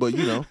Sweetie, but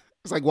you know.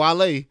 It's like Wale.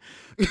 Wale,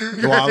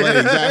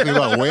 exactly.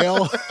 What,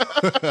 whale?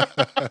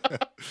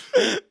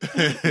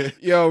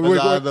 Yo,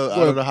 I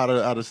don't know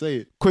how to say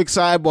it. Quick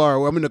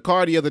sidebar. I'm in the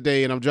car the other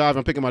day and I'm driving.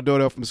 I'm picking my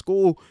daughter up from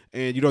school,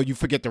 and you know you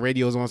forget the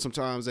radio's on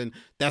sometimes, and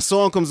that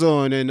song comes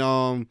on,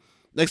 and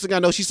next thing I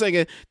know, she's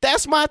singing,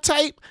 "That's my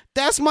type.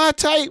 That's my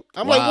type."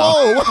 I'm like,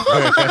 whoa.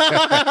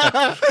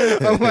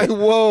 I'm like,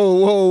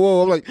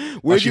 whoa. I'm like,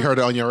 where'd you heard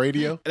it on your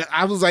radio?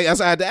 I was like, I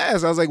had to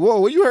ask. I was like, whoa,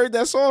 where you heard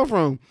that song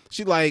from?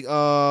 She like,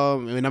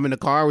 and I'm in the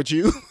car with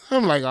you.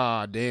 I'm like,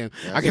 oh damn.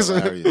 That's I guess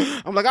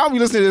I'm like, I'll be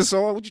listening to this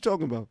song. What you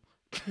talking about?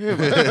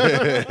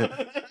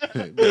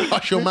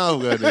 Hush your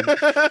mouth,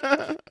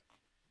 goddamn.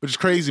 Which is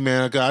crazy,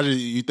 man.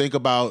 You think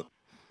about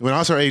when I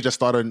was her age, I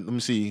started. Let me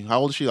see,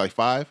 how old is she? Like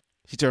 5.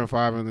 She turned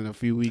 5 in a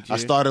few weeks. I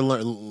started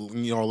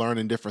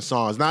learning different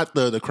songs, not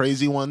the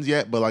crazy ones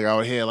yet, but like I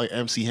would hear like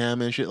MC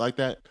Hammer and shit like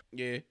that.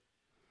 Yeah.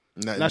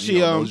 Now she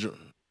those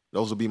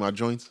would be my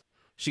joints.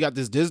 She got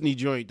this Disney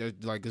joint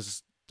that like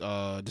this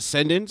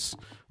Descendants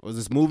or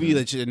this movie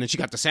and then she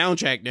got the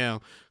soundtrack now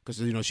because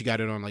you know she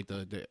got it on like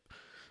the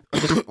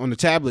on the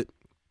tablet.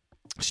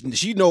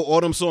 She know all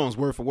them songs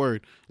word for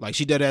word. Like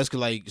she dead ass could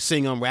like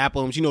sing them, rap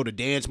them. She know the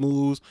dance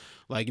moves.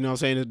 Like, you know what I'm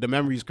saying? The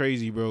memory's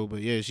crazy, bro.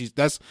 But yeah,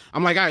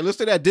 I'm like, all right, let's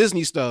do that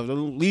Disney stuff.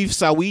 Leave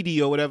Saweetie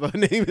or whatever her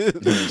name is.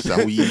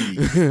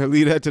 Saweetie.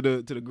 Leave that to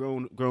the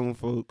grown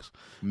folks.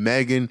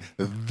 Megan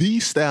Thee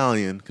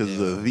Stallion, because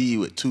it's a V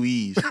with 2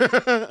 E's.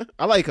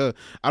 I like her.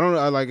 I don't know.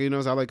 I like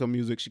her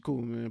music. She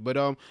cool, man. But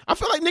I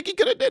feel like Nicki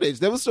could have did it.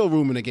 There was still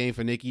room in the game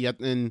for Nicki.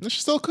 And she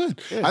still could.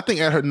 Yeah. I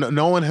think at her,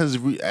 no one has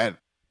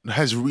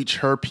reached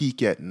her peak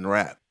yet in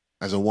rap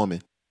as a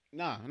woman.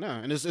 Nah,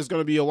 and it's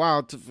gonna be a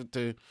while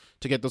to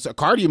get those.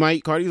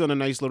 Cardi's on a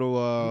nice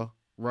little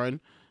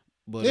run,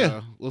 but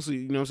yeah, we'll see.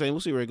 You know what I'm saying? We'll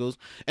see where it goes.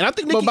 And I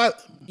think Nicki. By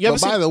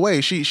the way,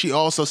 she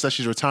also said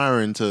she's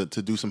retiring to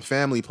do some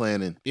family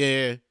planning.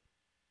 Yeah.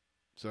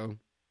 So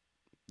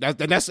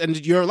that's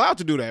and you're allowed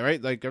to do that,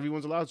 right? Like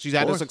everyone's allowed. She's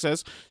had a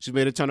success. She's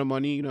made a ton of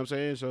money. You know what I'm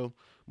saying? So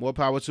more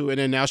power to her. And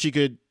then now she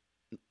could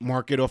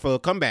market off a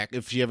comeback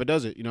if she ever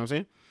does it. You know what I'm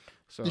saying?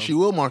 So. She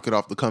will market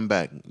off the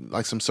comeback,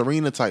 like some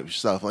Serena type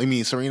stuff. I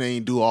mean, Serena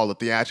ain't do all the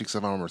theatrics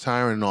of I'm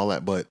retiring and all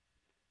that, but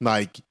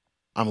like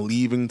I'm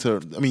leaving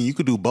to. I mean, you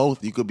could do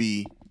both. You could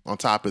be on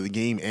top of the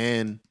game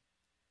and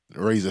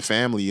raise a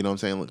family. You know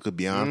what I'm saying? It could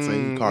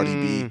Beyonce,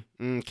 Cardi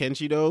B. Can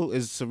she though?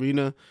 Is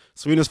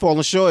Serena's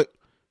falling short?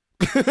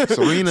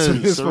 Serena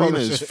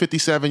is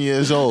 57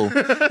 years old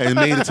and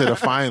made it to the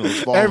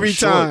finals. Every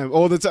time,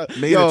 all the time.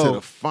 Made it to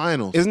the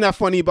finals. Isn't that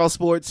funny about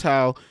sports?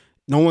 How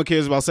no one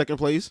cares about second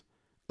place.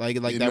 Like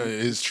that,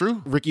 it's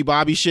true. Ricky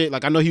Bobby shit.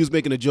 Like I know he was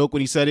making a joke when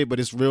he said it, but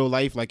it's real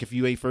life. Like if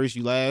you ain't first,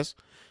 you last.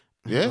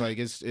 Yeah, like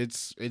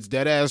it's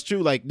dead ass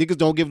true. Like niggas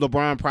don't give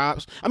LeBron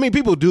props. I mean,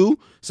 people do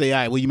say, "All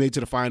right, well, you made it to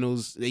the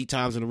finals 8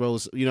 times in a row."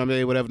 You know what I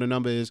mean? Whatever the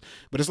number is,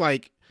 but it's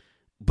like,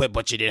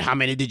 but you did. How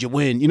many did you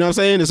win? You know what I'm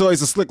saying? It's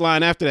always a slick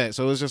line after that.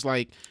 So it's just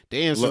like,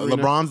 damn.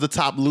 LeBron's the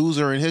top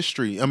loser in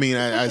history. I mean,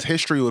 as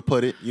history would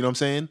put it. You know what I'm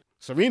saying?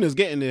 Serena's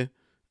getting there.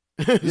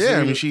 Yeah,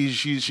 I mean,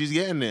 she's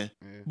getting there,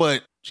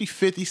 but she's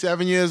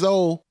 57 years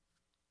old.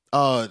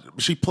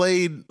 She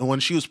played when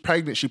she was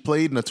pregnant. She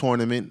played in a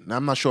tournament. And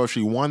I'm not sure if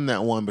she won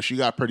that one, but she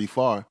got pretty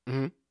far.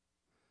 Mm-hmm.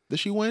 Did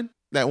she win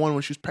that one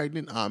when she was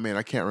pregnant? Oh man,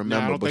 I can't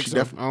remember. I don't think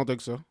so. I don't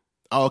think so.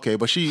 Oh, okay,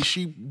 but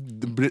she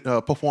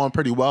performed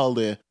pretty well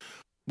there.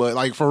 But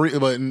like for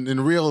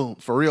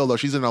real though,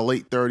 she's in her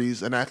late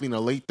 30s. An athlete in her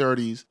late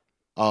 30s.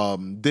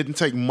 Didn't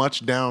take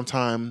much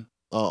downtime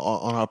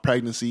on her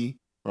pregnancy.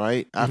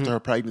 Right after her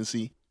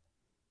pregnancy.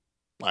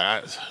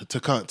 Like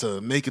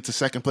to make it to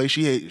second place,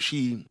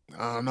 she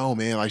I don't know,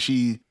 man. Like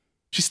she's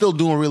still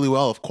doing really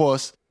well. Of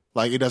course,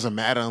 like it doesn't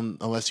matter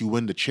unless you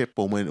win the chip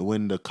or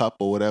win the cup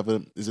or whatever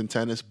is in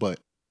tennis. But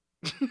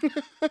so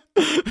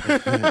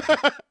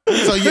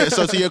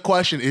to your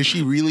question, is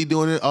she really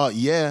doing it?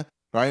 Yeah,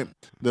 right.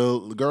 The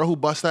girl who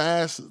bust her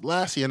ass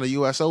last year in the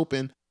U.S.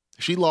 Open,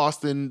 she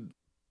lost in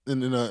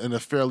a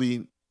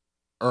fairly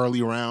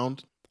early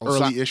round.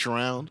 Early-ish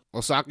round.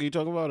 Osaka, you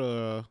talking about?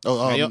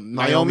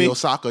 Naomi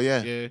Osaka,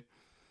 yeah. Yeah.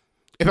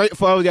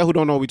 For all y'all who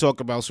don't know, we talk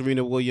about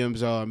Serena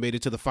Williams made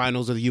it to the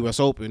finals of the U.S.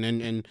 Open,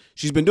 and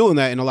she's been doing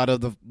that in a lot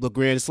of the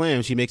Grand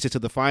Slams. She makes it to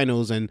the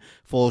finals and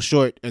falls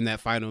short in that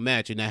final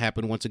match, and that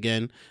happened once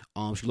again.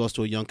 She lost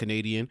to a young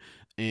Canadian,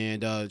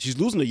 and she's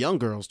losing to young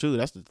girls too.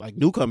 That's like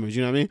newcomers,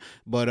 you know what I mean?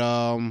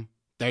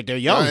 But they're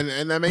young,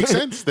 and that makes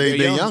sense. They're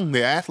young.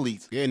 They're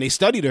athletes. Yeah, and they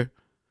studied her.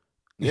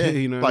 Yeah,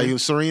 you know, like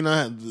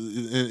Serena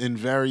in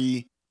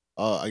very,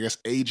 I guess,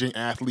 aging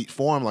athlete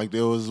form. Like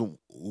there was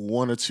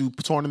 1 or 2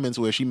 tournaments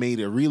where she made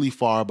it really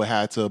far, but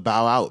had to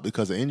bow out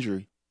because of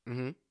injury.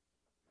 Mm-hmm.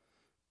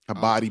 Her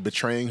body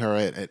betraying her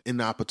at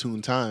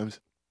inopportune times.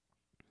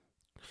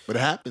 But it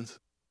happens.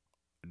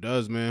 It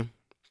does, man.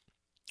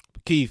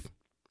 Keith,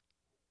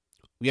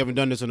 we haven't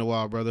done this in a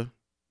while, brother.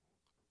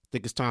 I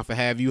think it's time for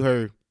Have You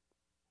Heard?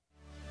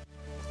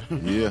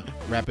 Yeah.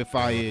 Rapid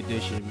Fire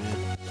Edition,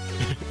 man.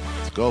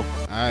 Let's go. All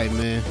right,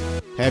 man.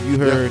 Have you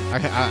heard?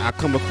 Yeah. I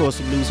come across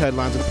some news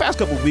headlines in the past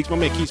couple of weeks. My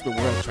man Keith's been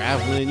world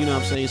traveling, you know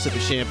what I'm saying? Sipping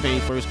champagne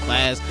first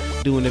class,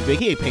 doing the big.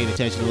 He ain't paying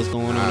attention to what's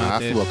going on out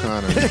there. I feel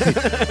kind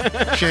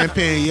of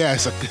champagne,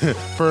 yes.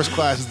 First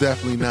class is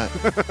definitely not.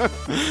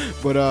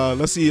 But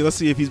let's see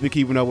if he's been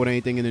keeping up with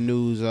anything in the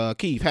news.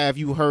 Keith, have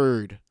you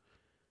heard?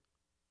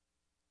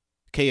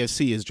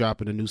 KFC is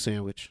dropping a new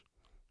sandwich.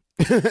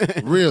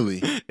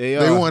 Really?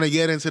 They want to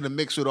get into the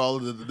mix with all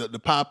of the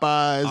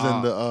Popeyes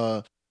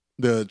and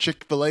the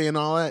Chick-fil-A and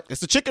all that.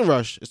 It's the chicken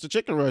rush. It's the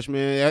chicken rush,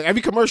 man.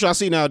 Every commercial I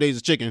see nowadays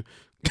is chicken.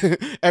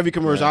 Every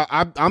commercial.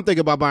 Yeah. I'm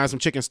thinking about buying some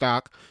chicken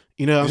stock.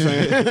 You know what I'm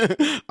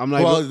saying? I'm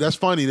like, well, that's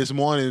funny. This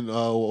morning,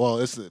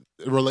 it's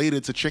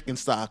related to chicken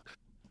stock.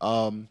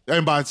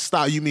 And by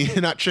stock, you mean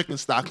not chicken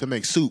stock to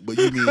make soup, but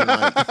you mean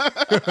like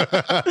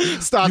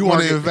stock. You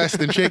want to invest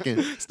in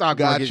chicken. Stock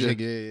market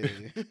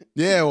chicken.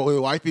 Yeah,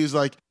 well, wifey's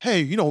like,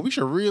 hey, we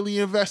should really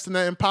invest in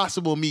that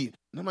Impossible meat.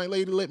 And I'm like,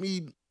 lady, let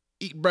me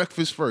eat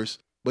breakfast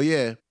first. But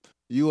yeah,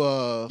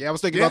 yeah, I was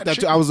thinking about that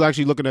too. I was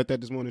actually looking at that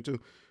this morning too.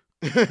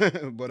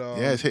 But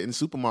yeah, it's hitting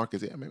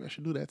supermarkets. Yeah, maybe I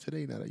should do that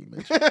today now that you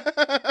mentioned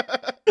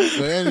it.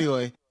 So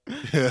anyway.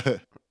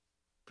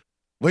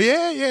 But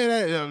yeah,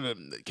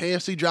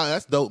 KFC drop.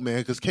 That's dope, man.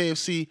 Because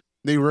KFC,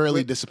 they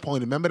rarely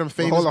disappointed. Remember them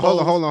famous bowls?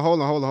 Hold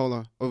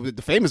on. Oh,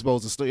 the famous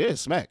bowls are still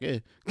smack. Yeah,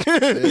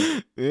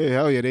 yeah,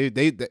 hell yeah.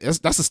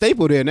 That's a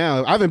staple there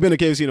now. I haven't been to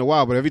KFC in a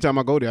while, but every time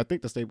I go there, I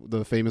think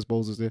the famous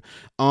bowls is there.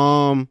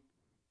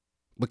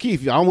 But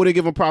Keith, I don't want to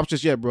give them props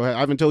just yet, bro. I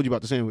haven't told you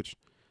about the sandwich.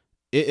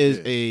 It is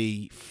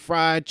a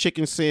fried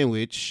chicken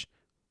sandwich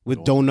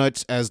with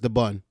donuts as the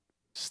bun.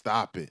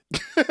 Stop it.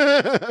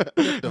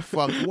 The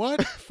fuck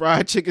what?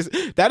 Fried chicken.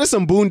 That is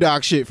some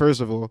boondock shit, first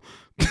of all.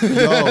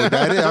 Yo,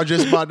 that is. I was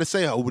just about to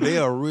say, they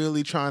are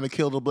really trying to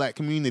kill the black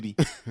community.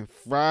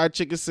 Fried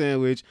chicken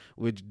sandwich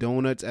with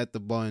donuts at the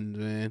bun,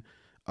 man.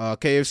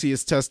 KFC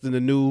is testing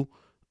the new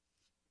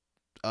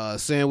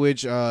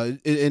sandwich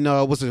in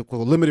what's it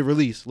called? Limited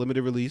release.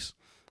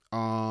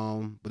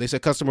 But they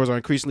said customers are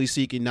increasingly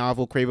seeking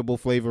novel, craveable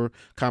flavor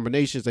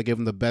combinations that give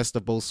them the best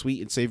of both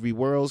sweet and savory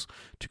worlds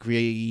to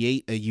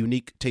create a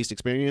unique taste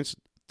experience.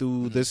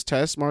 Through this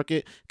test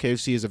market,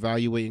 KFC is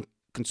evaluating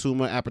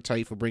consumer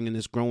appetite for bringing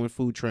this growing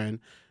food trend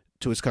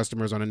to its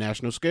customers on a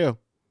national scale.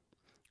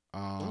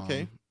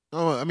 Okay.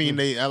 Oh, I mean,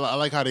 I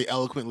like how they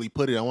eloquently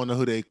put it. I wonder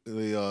who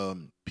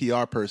the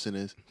PR person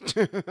is.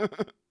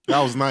 That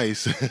was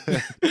nice.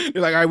 They're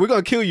like, all right, we're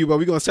gonna kill you, but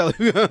we're gonna sell it.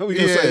 We're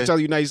gonna tell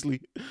you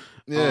nicely.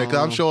 Yeah, because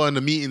I'm sure in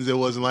the meetings it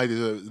wasn't like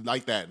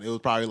that. It was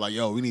probably like,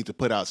 yo, we need to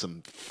put out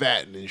some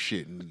fat and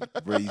shit and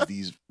raise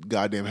these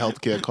goddamn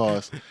healthcare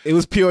costs. It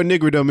was pure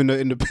niggerdom in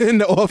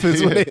the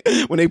office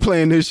when they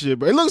playing this shit,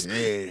 bro. It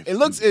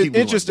looks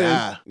interesting.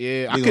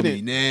 Yeah, I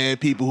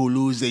couldn't. People who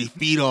lose their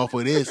feet off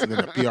of this, and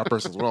then the PR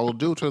person's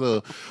due to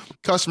the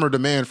customer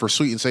demand for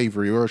sweet and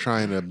savory, we're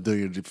trying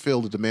to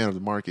fill the demand of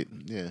the market.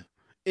 Yeah.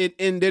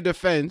 In their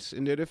defense,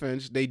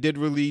 they did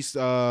release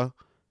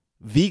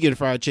vegan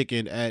fried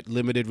chicken at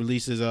limited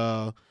releases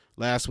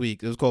last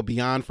week. It was called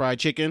Beyond Fried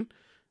Chicken,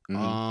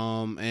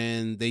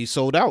 and they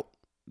sold out.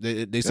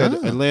 They said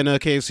Atlanta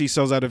KFC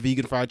sells out of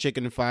vegan fried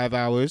chicken in 5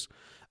 hours.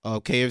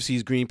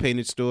 KFC's green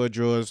painted store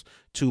draws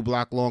 2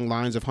 block-long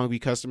lines of hungry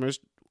customers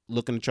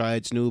looking to try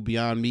its new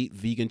Beyond Meat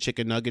vegan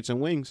chicken nuggets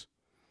and wings.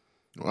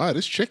 Wow,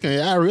 this chicken,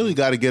 I really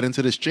got to get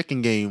into this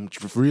chicken game,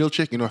 real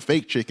chicken or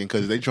fake chicken,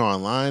 because they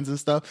drawing lines and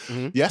stuff.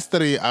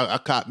 Yesterday, I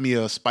caught me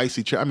a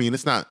spicy chicken. I mean,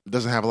 it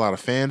doesn't have a lot of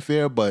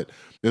fanfare, but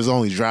there's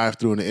only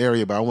drive-through in the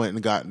area, but I went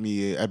and got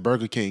me at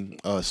Burger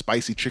King a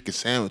spicy chicken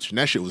sandwich, and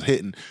that shit was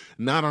hitting.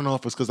 And I don't know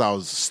if it's because I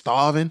was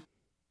starving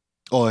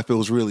or if it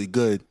was really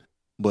good,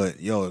 but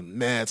yo,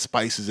 mad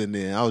spices in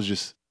there. I was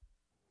just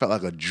felt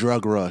like a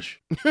drug rush.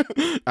 All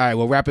right,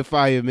 well, rapid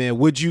fire, man.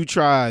 Would you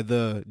try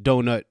the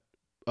donut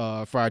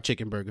fried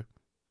chicken burger?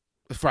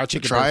 Fried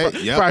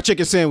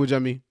chicken sandwich, I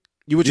mean.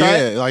 You would try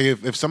it? Like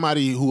if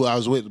somebody who I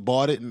was with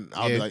bought it, and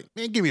I'll be like,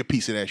 man, give me a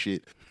piece of that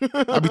shit.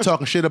 I'll be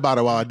talking shit about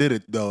it while I did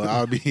it, though.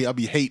 I'll be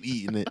hate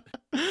eating it.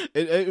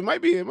 It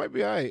might be all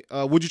right.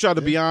 Would you try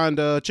the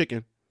Beyond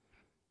chicken?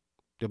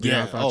 The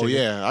Beyond fried chicken?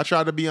 Yeah. I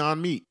tried the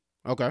Beyond meat.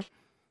 Okay.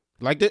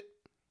 Liked it?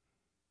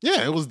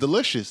 Yeah, it was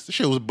delicious. This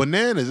shit was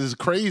bananas. It's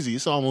crazy.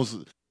 I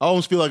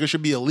almost feel like it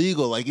should be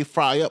illegal. Like it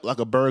fry up like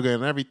a burger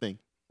and everything.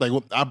 Like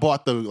I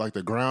bought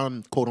the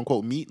ground quote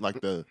unquote meat,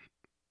 like the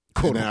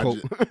quote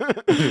unquote.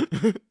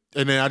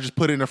 And then I just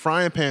put it in a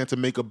frying pan to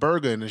make a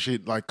burger, and the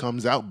shit like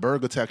comes out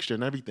burger texture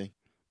and everything.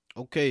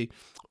 Okay,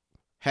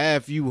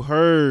 have you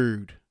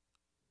heard?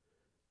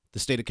 The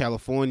state of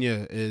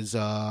California is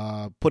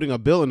putting a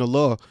bill into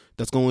law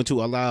that's going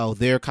to allow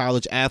their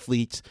college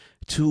athletes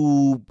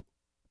to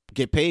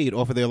get paid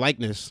off of their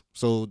likeness,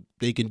 so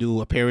they can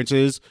do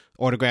appearances,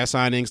 autograph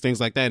signings, things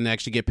like that, and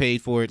actually get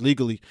paid for it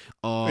legally.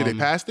 Wait, they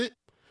passed it?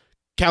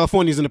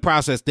 California's in the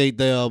process.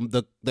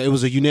 It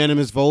was a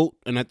unanimous vote,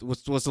 and that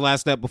was the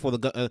last step before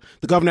the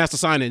governor has to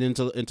sign it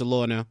into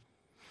law now.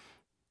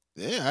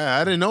 Yeah,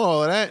 I didn't know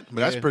all of that,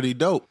 but that's pretty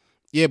dope.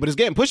 Yeah, but it's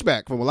getting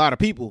pushback from a lot of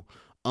people.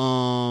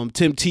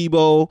 Tim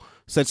Tebow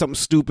said something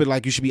stupid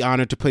like you should be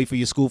honored to play for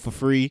your school for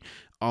free.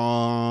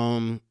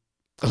 Other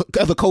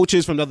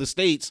coaches from other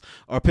states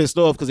are pissed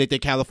off because they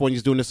think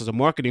California's doing this as a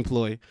marketing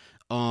ploy.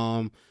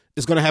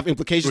 It's going to have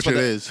implications. Which it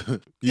is.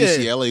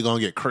 UCLA going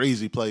to get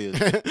crazy players.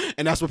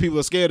 And that's what people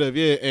are scared of,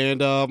 yeah.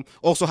 And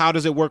also, how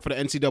does it work for the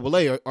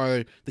NCAA?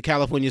 Are the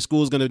California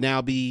schools going to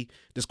now be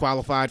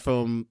disqualified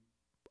from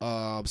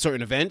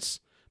certain events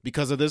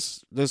because of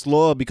this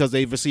law, because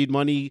they've received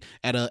money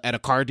at a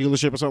car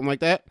dealership or something like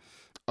that?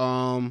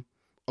 Along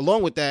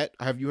with that,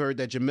 have you heard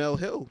that Jemele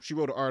Hill, she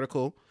wrote an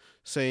article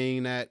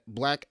saying that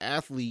black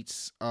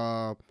athletes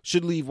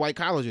should leave white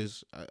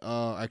colleges.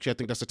 Actually, I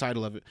think that's the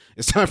title of it.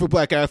 It's time for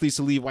black athletes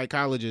to leave white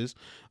colleges,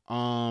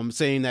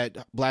 saying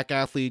that black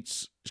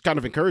athletes, kind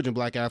of encouraging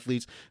black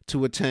athletes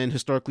to attend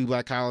historically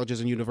black colleges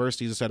and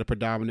universities instead of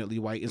predominantly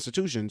white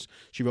institutions.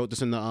 She wrote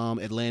this in the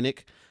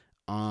Atlantic.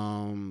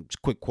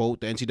 Quick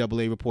quote: the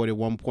NCAA reported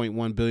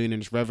 $1.1 billion in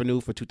its revenue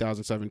for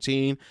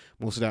 2017.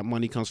 Most of that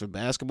money comes from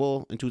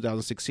basketball. In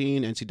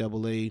 2016,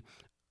 NCAA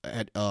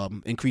had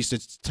increased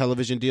its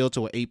television deal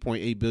to an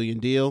 $8.8 billion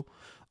deal.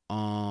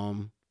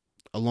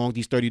 Along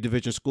these 30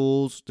 division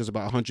schools, there's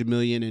about $100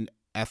 million in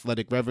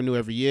athletic revenue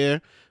every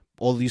year.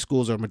 All of these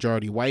schools are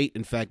majority white.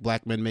 In fact,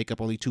 black men make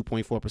up only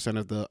 2.4%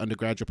 of the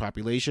undergraduate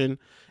population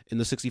in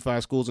the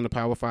 65 schools in the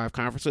Power 5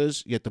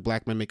 conferences, yet the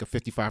black men make up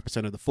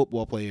 55% of the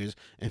football players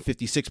and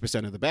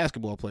 56% of the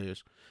basketball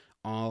players.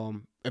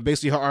 And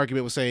basically her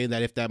argument was saying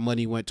that if that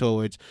money went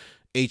towards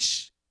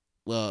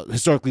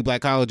historically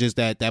black colleges,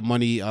 that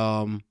money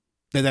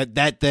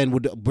that then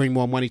would bring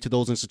more money to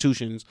those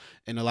institutions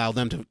and allow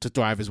them to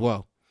thrive as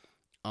well.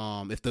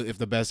 If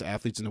the best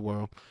athletes in the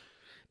world.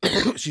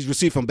 She's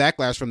received some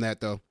backlash from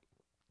that though.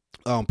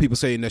 People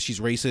saying that she's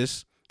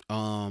racist,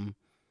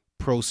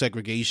 pro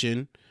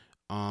segregation,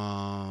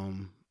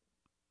 and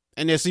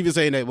there's even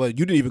saying that, well,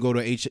 you didn't even go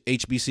to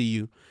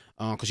HBCU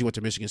because you went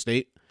to Michigan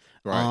State.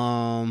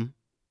 Right.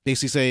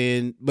 Basically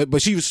saying,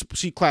 but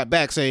she clapped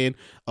back saying,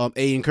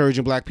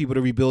 encouraging black people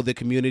to rebuild their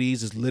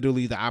communities is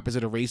literally the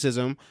opposite of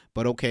racism.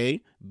 But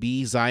okay.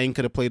 B, Zion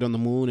could have played on the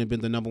moon and been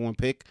the number one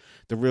pick.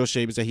 The real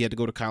shame is that he had to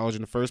go to college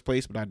in the first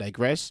place. But I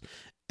digress.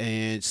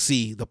 And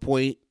C, the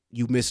point,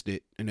 you missed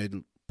it, and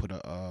then put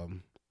a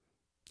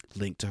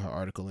link to her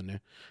article in there.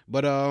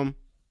 But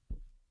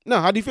no,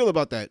 how do you feel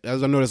about that?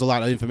 As I know there's a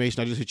lot of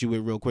information I just hit you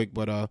with real quick,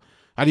 but how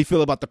do you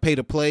feel about the pay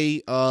to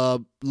play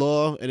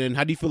law, and then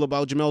how do you feel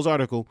about Jemele's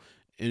article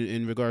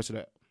in regards to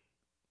that?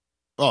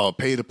 Oh,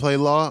 pay to play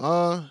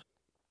law.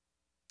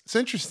 It's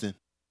interesting.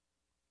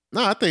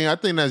 No, I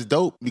think that's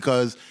dope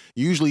because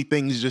usually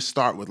things just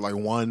start with like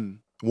one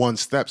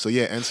step. So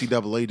yeah,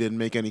 NCAA didn't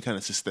make any kind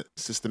of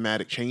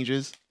systematic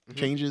changes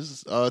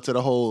to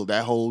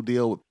that whole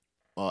deal with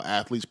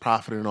athletes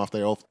profiting off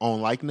their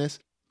own likeness.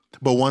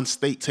 But one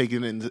state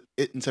taking it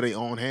into their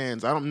own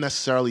hands, I don't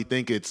necessarily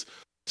think it's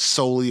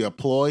solely a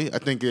ploy. I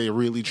think they're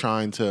really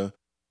trying to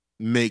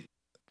make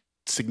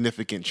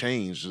significant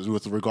change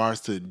with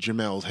regards to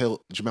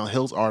Jemele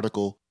Hill's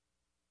article.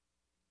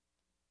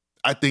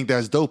 I think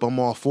that's dope. I'm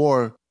all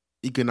for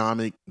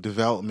economic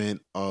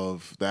development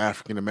of the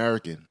African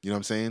American. You know what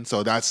I'm saying?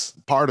 So that's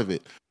part of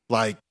it.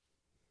 Like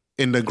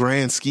in the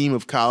grand scheme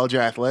of college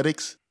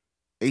athletics,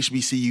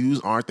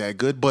 HBCUs aren't that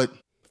good. But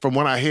from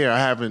what I hear, I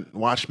haven't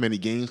watched many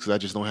games because I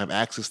just don't have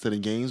access to the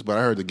games. But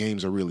I heard the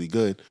games are really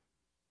good.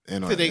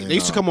 And they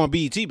used to come on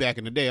BET back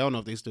in the day. I don't know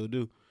if they still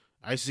do.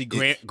 I used to see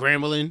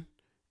Grambling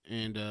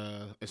and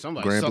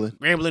somebody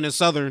Grambling and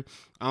Southern.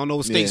 I don't know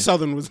what state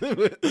Southern was.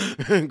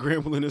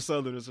 Grambling and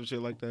Southern or some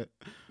shit like that.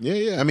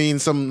 Yeah. I mean,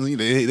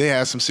 they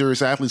had some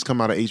serious athletes come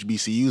out of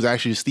HBCUs.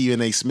 Actually,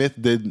 Stephen A. Smith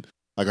did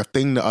like a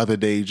thing the other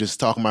day, just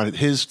talking about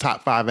his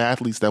top 5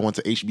 athletes that went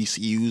to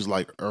HBCUs,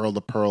 like Pearl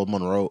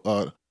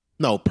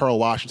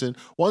Washington.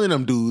 One of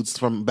them dudes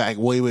from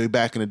way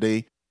back in the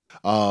day.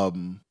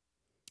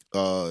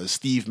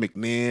 Steve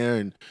McNair,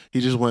 and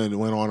he just went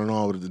on and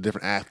on with the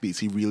different athletes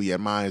he really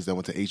admires that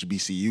went to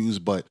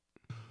HBCUs. But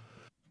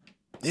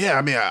yeah,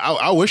 I mean,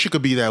 I wish it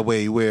could be that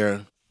way.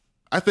 Where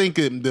I think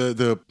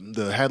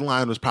the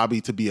headline was probably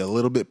to be a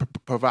little bit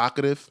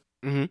provocative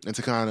and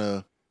to kind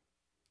of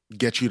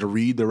get you to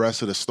read the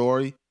rest of the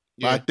story.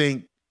 Yeah. But I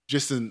think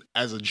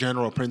as a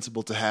general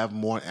principle, to have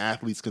more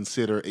athletes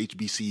consider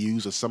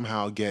HBCUs or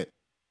somehow get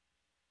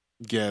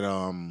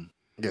I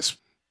guess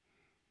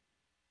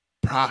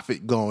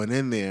profit going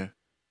in there,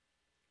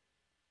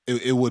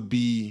 it would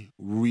be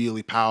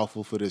really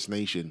powerful for this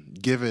nation,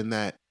 given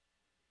that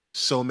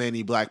so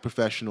many black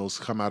professionals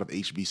come out of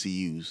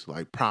HBCUs,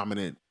 like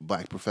prominent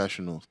black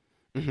professionals.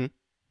 Mm-hmm.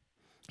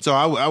 So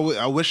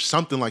I wish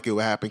something like it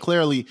would happen.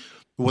 Clearly,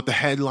 what the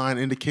headline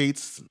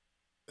indicates,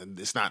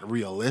 it's not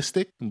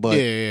realistic, but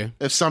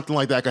if something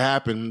like that could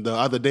happen. The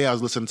other day I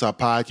was listening to a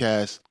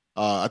podcast,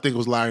 I think it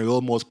was Larry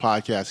Wilmore's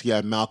podcast. He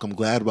had Malcolm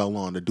Gladwell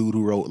on, the dude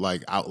who wrote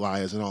like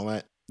Outliers and all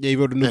that. Yeah, he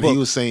wrote a new book. He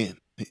was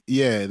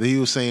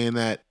saying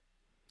that,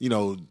 you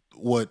know,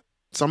 what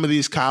some of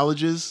these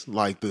colleges,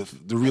 like the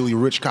really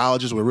rich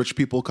colleges where rich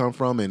people come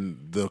from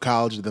and the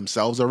colleges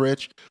themselves are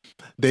rich,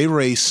 they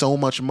raise so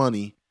much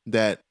money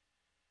that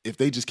if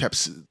they just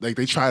kept, like,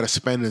 they try to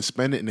spend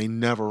it and they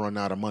never run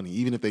out of money,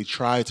 even if they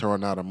try to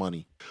run out of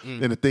money.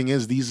 And the thing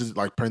is, these are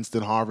like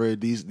Princeton, Harvard,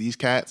 these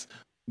cats,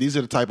 these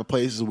are the type of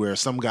places where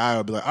some guy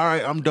will be like, all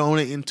right, I'm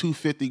donating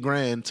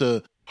 $250,000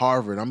 to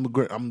Harvard. I'm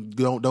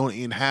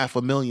donating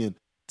 $500,000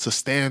 to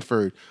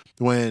Stanford.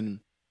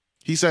 When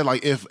he said,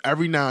 like, if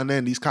every now and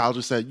then these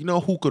colleges said, you know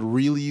who could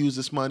really use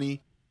this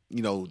money?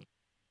 You know,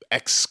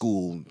 X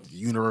school,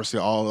 university,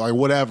 all, like,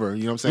 whatever.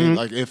 You know what I'm saying? Mm-hmm.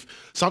 Like, if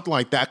something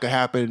like that could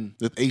happen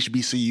with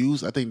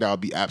HBCUs, I think that would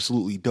be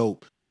absolutely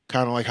dope.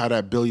 Kind of like how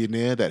that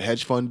billionaire, that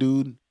hedge fund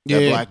dude,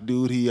 that black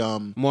dude, he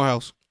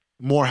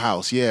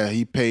Morehouse, yeah,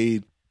 he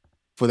paid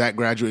for that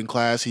graduating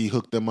class. He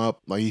hooked them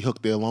up, like he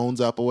hooked their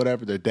loans up or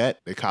whatever, their debt,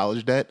 their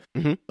college debt,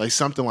 like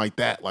something like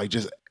that, like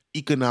just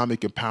economic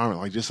empowerment,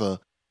 like just a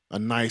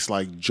nice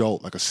like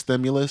jolt, like a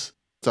stimulus.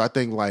 So I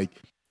think like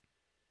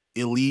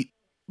elite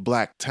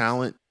black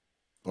talent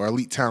or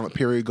elite talent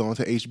period going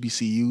to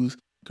HBCUs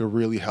could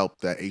really help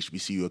that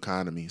HBCU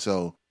economy.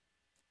 So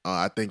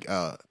I think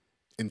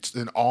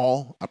in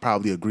all, I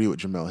probably agree with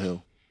Jemele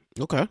Hill.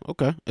 Okay.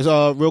 It's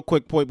a real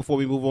quick point before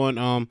we move on.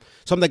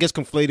 Something that gets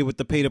conflated with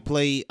the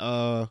pay-to-play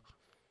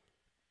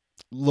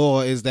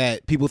law is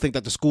that people think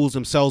that the schools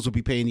themselves will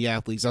be paying the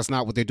athletes. That's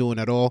not what they're doing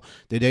at all.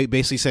 They're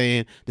basically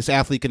saying this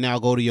athlete can now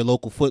go to your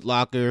local Foot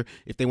Locker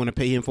if they want to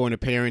pay him for an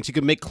appearance. You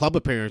can make club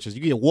appearances.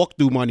 You get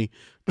walk-through money.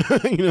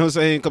 You know what I'm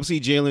saying? Come see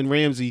Jalen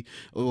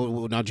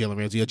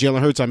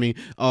Hurts, I mean,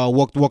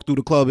 walk through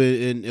the club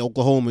in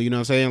Oklahoma. You know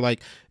what I'm saying?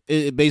 Like,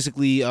 it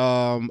basically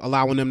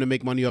allowing them to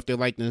make money off their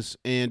likeness.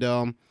 And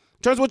in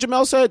terms of what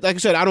Jemele said, like I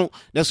said, I don't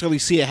necessarily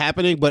see it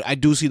happening, but I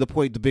do see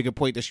the bigger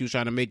point that she was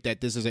trying to make, that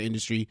this is an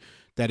industry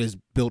that is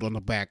built on the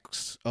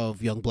backs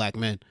of young black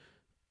men.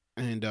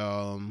 And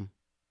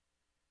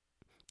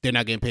they're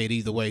not getting paid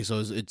either way, so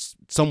it's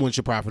someone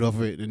should profit off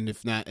of it, and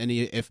if not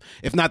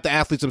the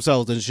athletes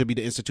themselves, then it should be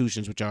the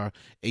institutions, which are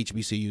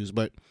HBCUs.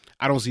 But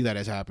I don't see that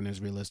as happening as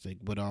realistic.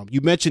 But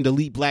you mentioned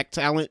elite black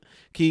talent,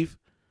 Keith,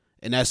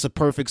 and that's a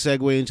perfect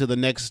segue into the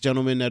next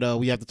gentleman that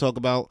we have to talk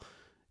about.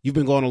 You've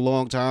been going a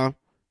long time.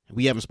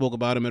 We haven't spoke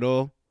about him at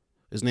all.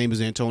 His name is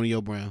Antonio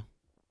Brown.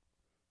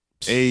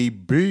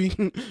 AB,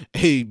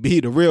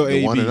 the real the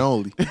AB, one and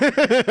only,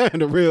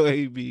 the real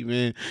AB,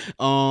 man.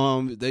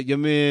 That your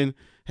man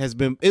has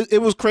been.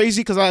 It was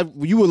crazy because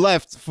you were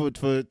left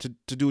to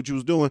do what you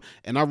was doing,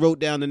 and I wrote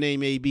down the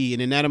name AB,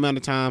 and in that amount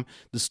of time,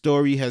 the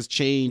story has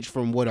changed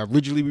from what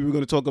originally we were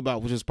going to talk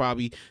about, which is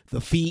probably the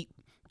feet.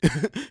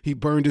 He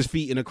burned his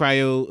feet in a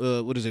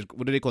what do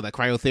they call that,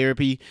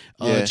 cryotherapy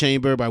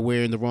chamber by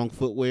wearing the wrong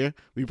footwear.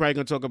 We're probably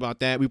gonna talk about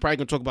that. We're probably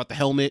gonna talk about the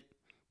helmet.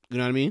 You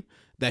know what I mean?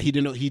 That he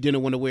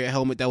didn't want to wear a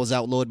helmet that was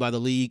outlawed by the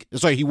league.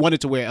 Sorry, he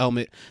wanted to wear a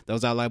helmet that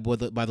was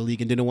outlawed by the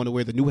league and didn't want to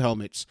wear the new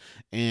helmets,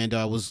 and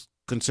was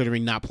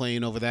considering not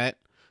playing over that.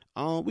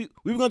 We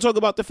were gonna talk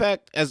about the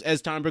fact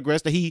as time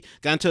progressed that he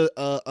got into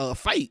a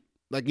fight,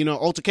 like, you know,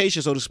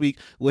 altercation, so to speak,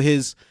 with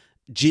his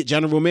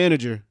general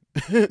manager.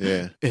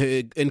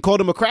 And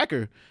called him a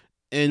cracker,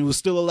 and was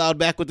still allowed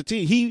back with the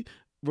team. He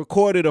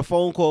recorded a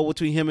phone call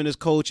between him and his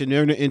coach and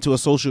turned it into a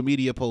social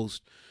media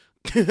post.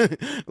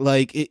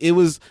 Like it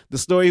was, the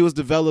story was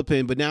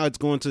developing, but now it's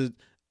going to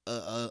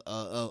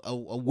a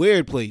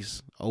weird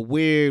place,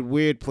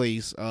 weird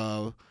place.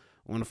 On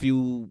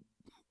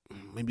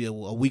maybe a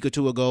week or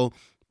two ago,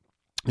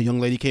 a young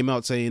lady came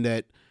out saying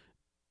that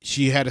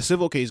she had a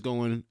civil case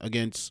going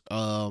against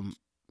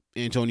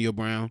Antonio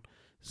Brown,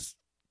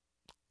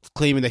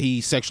 claiming that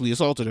he sexually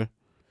assaulted her.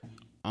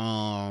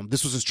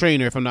 This was his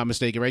trainer, if I'm not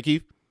mistaken, right,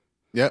 Keith?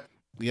 Yep.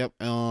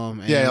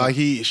 Like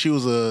she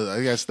was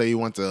I guess they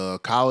went to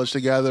college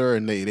together,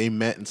 and they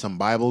met in some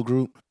Bible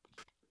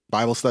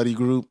study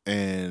group,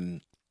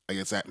 and I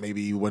guess that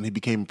maybe when he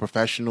became a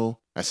professional,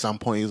 at some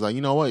point he was like,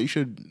 you know what, you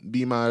should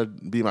be my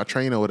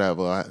trainer or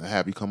whatever. I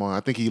have you come on. I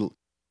think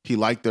he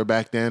liked her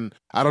back then.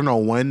 I don't know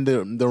when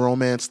the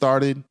romance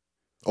started,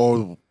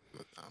 or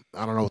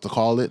I don't know what to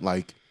call it,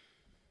 like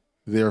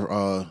their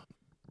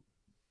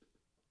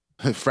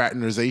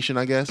fraternization,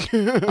 I guess.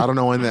 I don't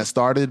know when that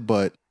started,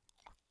 but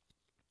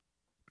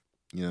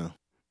you know.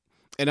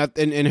 And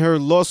in her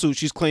lawsuit,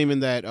 she's claiming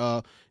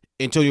that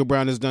Antonio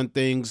Brown has done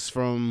things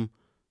from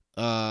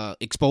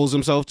exposed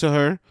himself to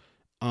her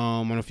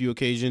on a few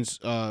occasions.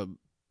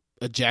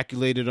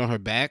 Ejaculated on her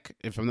back,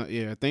 if I'm not,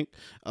 I think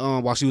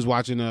while she was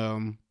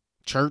watching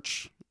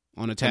church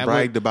on a tablet. And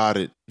bragged about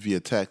it via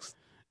text.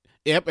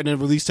 Yep, and then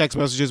released text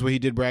messages where he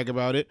did brag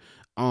about it.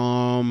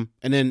 And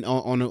then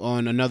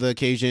on another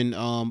occasion,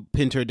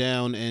 pinned her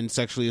down and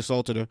sexually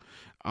assaulted her.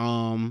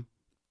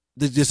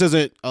 This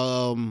isn't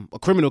a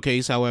criminal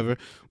case, however.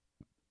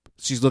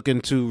 She's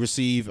looking to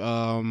receive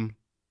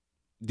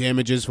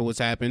damages for what's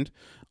happened.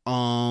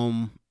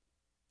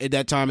 At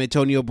that time,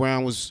 Antonio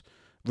Brown was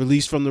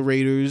released from the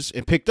Raiders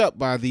and picked up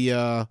by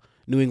the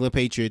New England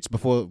Patriots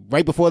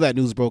right before that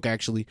news broke.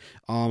 Actually,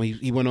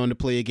 he went on to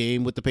play a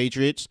game with the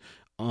Patriots,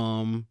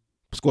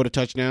 scored a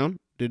touchdown,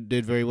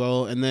 did very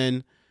well, and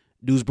then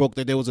news broke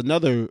that there was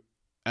another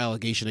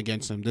allegation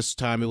against him. This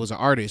time, it was an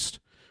artist,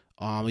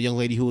 a young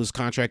lady who was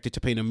contracted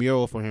to paint a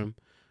mural for him.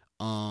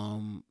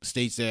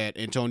 States that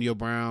Antonio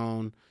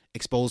Brown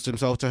exposed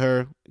himself to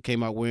her,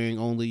 came out wearing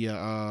only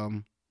a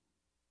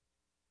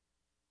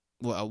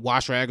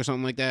wash rag or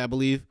something like that, I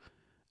believe,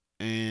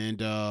 and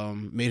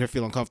made her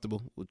feel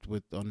uncomfortable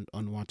with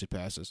unwanted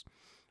passes.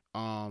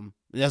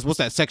 What's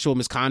that, sexual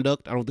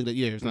misconduct? I don't think that.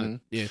 Yeah, it's not.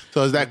 Yeah.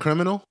 So is that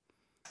criminal?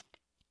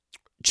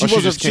 She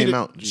came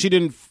out. She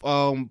didn't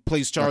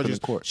place charges.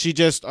 She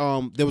just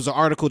there was an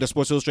article that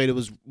Sports Illustrated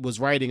was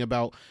writing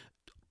about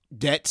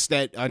debts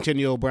that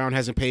Antonio Brown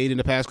hasn't paid in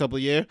the past couple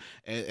of years,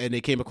 and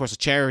they came across a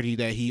charity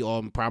that he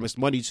promised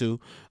money to,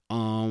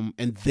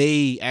 and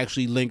they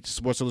actually linked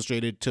Sports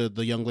Illustrated to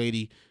the young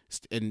lady,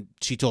 and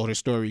she told her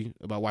story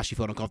about why she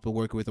felt uncomfortable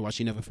working with her, why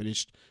she never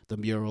finished the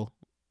mural.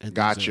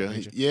 Gotcha.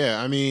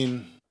 Yeah, I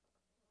mean,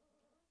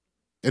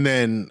 and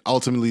then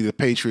ultimately the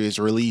Patriots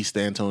released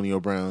Antonio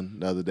Brown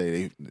the other day.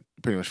 They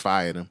pretty much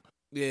fired him.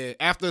 Yeah,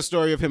 after the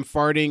story of him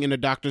farting in a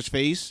doctor's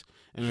face.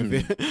 And a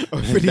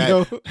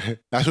video.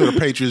 That's where the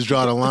Patriots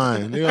draw the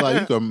line. They're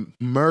like, you could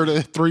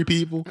murder 3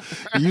 people.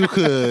 You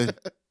could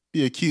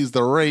be accused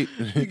of rape.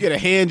 You get a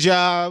hand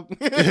job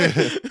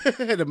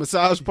at a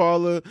massage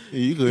parlor.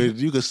 You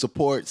could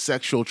support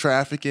sexual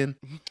trafficking,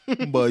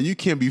 but you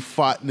can't be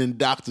farting in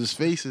doctors'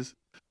 faces.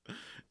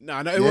 No,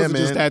 it wasn't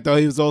just that though.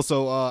 He was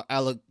also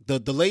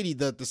the lady,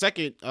 the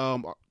second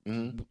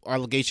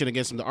allegation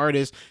against him, the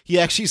artist. He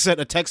actually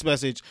sent a text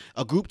message,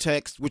 a group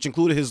text, which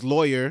included his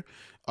lawyer,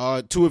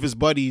 2 of his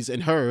buddies,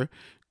 and her,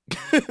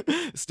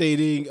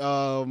 stating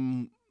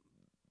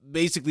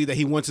basically that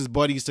he wants his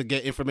buddies to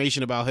get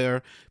information about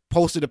her.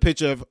 Posted a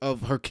picture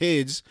of her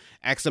kids,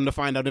 asked them to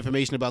find out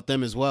information about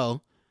them as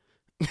well.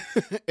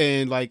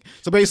 And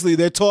so basically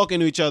they're talking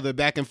to each other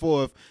back and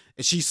forth,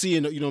 and she's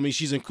seeing,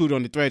 she's included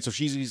on the thread, so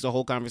she sees the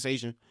whole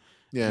conversation.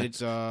 Yeah,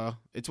 and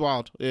it's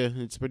wild. Yeah,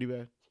 it's pretty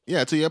bad.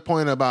 Yeah, to your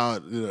point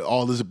about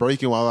all this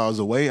breaking while I was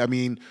away, I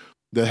mean,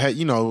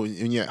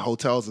 in your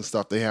hotels and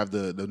stuff, they have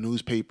the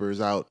newspapers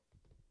out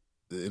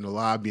in the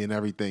lobby and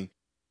everything.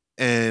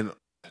 And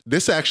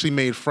this actually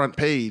made front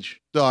page.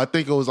 So I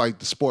think it was like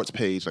the sports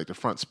page, like the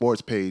front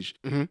sports page.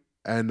 Mm-hmm.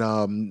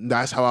 And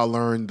that's how I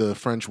learned the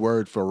French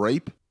word for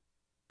rape,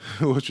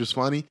 which was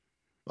funny.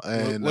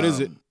 And what is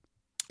it?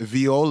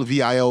 Viol,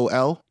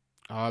 V-I-O-L.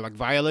 Like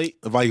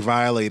violate? Like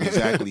violate,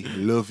 exactly.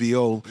 Le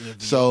viol.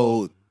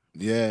 So,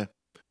 yeah.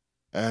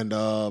 And,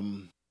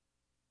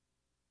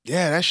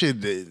 yeah, that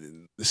shit,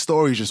 the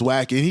story's just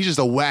wacky. And he's just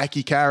a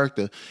wacky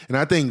character. And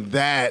I think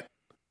that,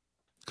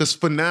 because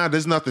for now,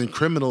 there's nothing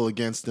criminal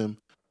against him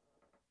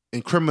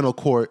in criminal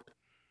court,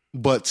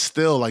 but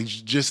still, like,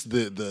 just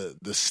the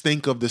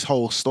stink of this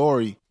whole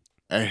story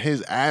and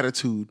his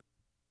attitude,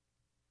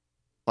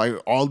 like,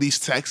 all these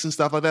texts and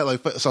stuff like that.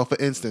 Like, so for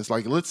instance,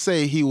 like, let's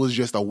say he was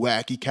just a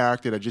wacky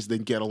character that just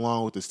didn't get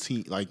along with his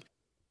team, like,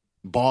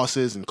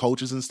 bosses and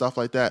coaches and stuff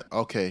like that.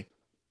 Okay,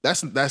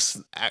 that's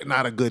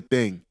not a good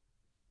thing.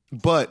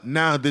 But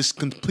now this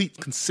complete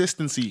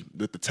consistency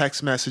with the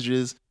text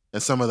messages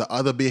and some of the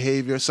other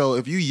behavior. So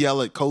if you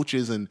yell at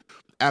coaches and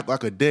act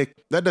like a dick,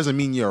 that doesn't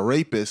mean you're a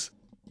rapist.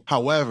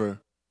 However,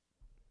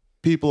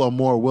 people are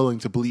more willing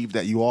to believe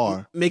that you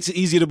are. Makes it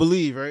easier to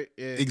believe, right?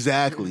 Yeah.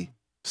 Exactly.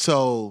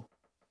 So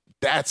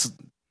it's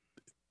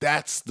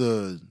not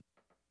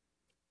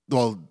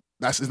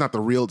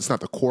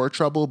the core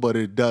trouble, but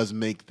it does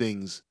make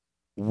things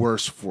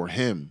worse for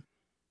him.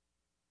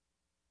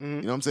 Mm-hmm.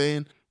 You know what I'm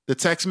saying? The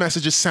text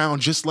messages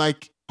sound just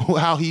like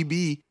how he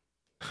be.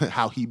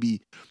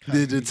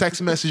 The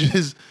text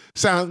messages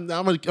sound.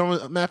 Matter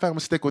of fact, I'm gonna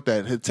stick with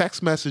that. The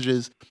text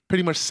messages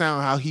pretty much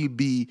sound how he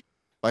be,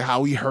 like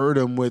how we heard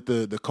him with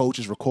the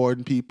coaches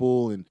recording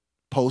people and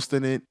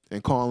posting it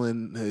and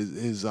calling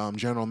his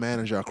general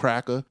manager a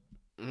cracker.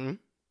 Mm-hmm.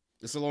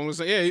 It's along the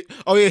same. Yeah.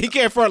 Oh yeah, he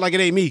can't front like it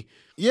ain't me.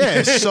 Yeah,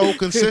 it's so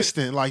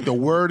consistent. Like the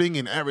wording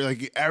and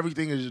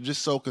everything is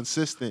just so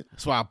consistent.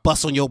 That's why I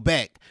bust on your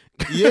back.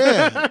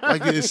 Yeah,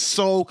 like it's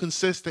so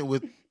consistent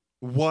with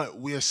what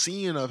we're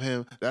seeing of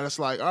him that it's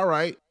like, all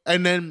right.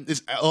 And then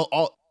it's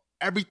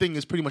everything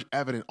is pretty much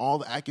evident. All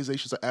the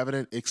accusations are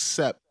evident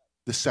except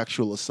the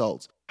sexual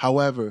assaults.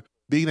 However,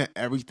 being that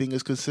everything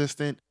is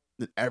consistent,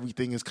 that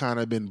everything has kind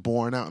of been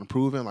borne out and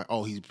proven, like,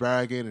 oh, he's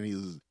bragging and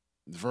he's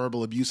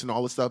verbal abuse and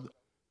all this stuff.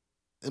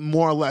 And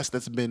more or less,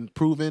 that's been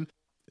proven.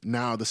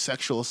 Now the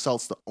sexual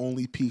assault's the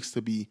only piece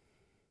to be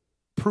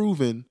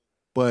proven,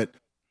 but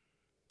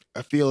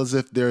I feel as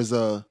if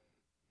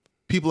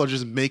people are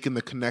just making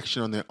the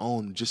connection on their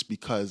own just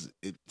because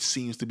it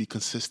seems to be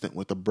consistent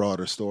with a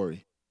broader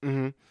story.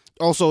 Mm-hmm.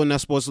 Also in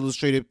that Sports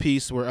Illustrated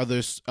piece were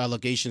other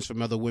allegations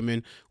from other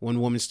women. One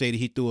woman stated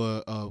he threw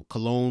a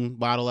cologne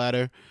bottle at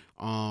her.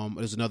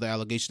 There's another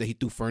allegation that he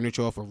threw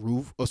furniture off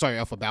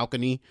a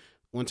balcony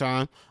one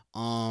time.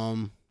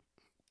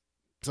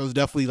 So it's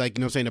definitely like,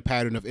 you know what I'm saying, a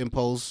pattern of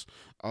impulse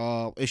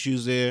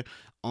issues there.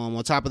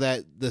 On top of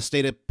that, the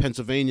state of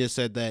Pennsylvania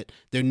said that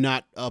they're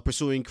not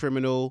pursuing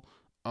criminal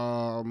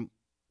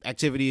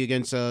activity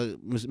against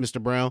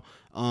Mr. Brown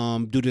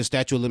due to the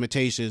statute of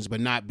limitations, but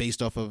not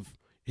based off of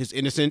his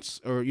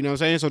innocence, or, you know what I'm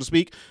saying, so to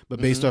speak,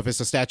 but based off it's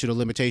a statute of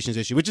limitations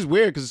issue, which is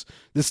weird because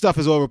this stuff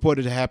is all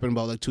reported to happen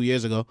about like 2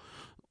 years ago.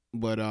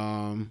 But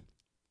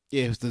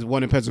yeah, the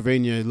one in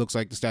Pennsylvania, it looks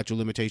like the statute of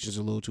limitations is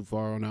a little too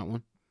far on that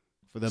one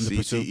for them to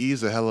pursue. CTE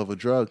is a hell of a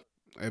drug.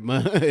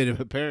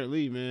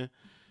 Apparently, man.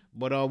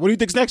 But what do you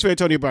think's next for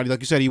Antonio Brown? Like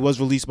you said, he was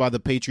released by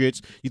the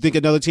Patriots. You think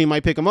another team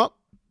might pick him up?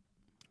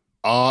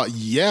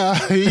 Yeah,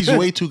 he's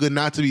way too good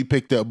not to be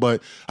picked up,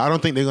 but I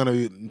don't think they're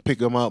gonna pick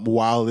him up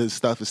while this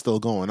stuff is still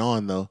going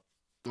on, though.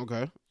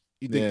 Okay,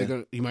 you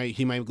think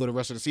he might go the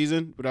rest of the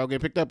season without getting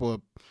picked up,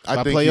 or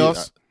by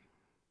playoffs?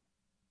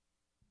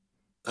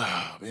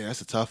 Man,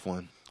 that's a tough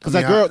one. Because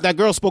that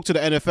girl spoke to the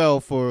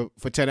NFL for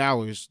 10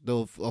 hours.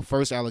 The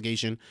first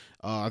allegation,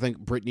 I think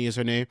Brittany is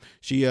her name.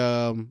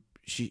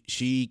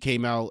 She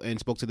came out and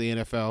spoke to the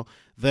NFL.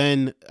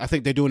 Then I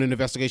think they're doing an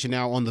investigation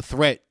now on the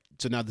threat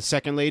to now the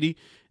second lady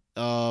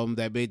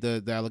that made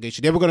the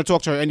allegation. They were going to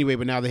talk to her anyway,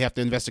 but now they have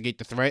to investigate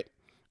the threat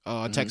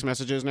text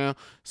messages now.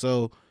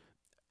 So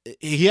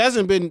he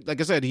hasn't been,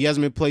 like I said, he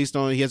hasn't been placed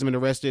on, he hasn't been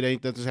arrested,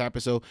 anything that's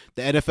happened. So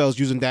the NFL is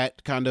using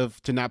that kind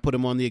of to not put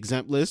him on the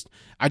exempt list.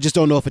 I just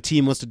don't know if a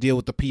team wants to deal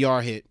with the PR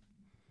hit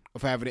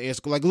of having to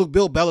answer. Like, look,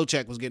 Bill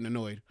Belichick was getting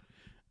annoyed.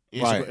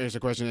 Answer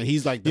question. And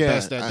he's like the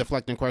best at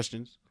deflecting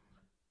questions.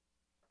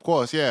 Of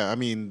course, yeah. I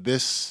mean,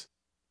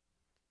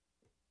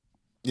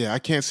 I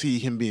can't see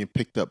him being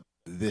picked up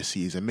this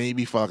season.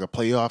 Maybe for like a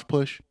playoff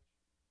push,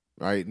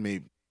 right?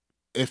 Maybe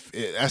if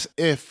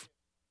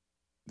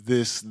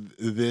this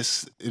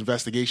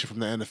investigation from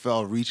the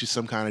NFL reaches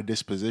some kind of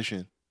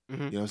disposition, you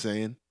know what I'm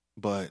saying?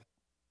 But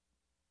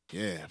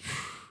yeah,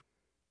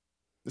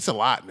 it's a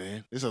lot,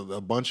 man. It's a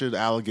bunch of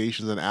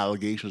allegations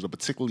are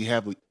particularly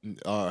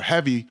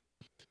heavy,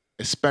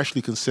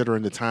 especially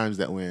considering the times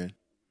that we're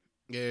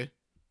in.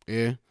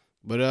 Yeah.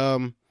 But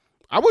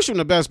I wish him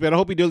the best, man. I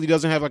hope he really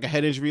doesn't have like a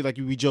head injury, like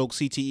we joke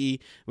CTE,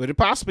 but it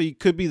possibly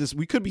could be this.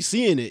 We could be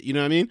seeing it. You know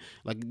what I mean?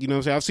 Like, you know what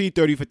I'm saying? I've seen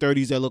 30 for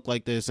 30s that look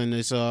like this, and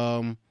it's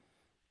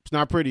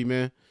not pretty,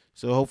 man.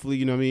 So hopefully,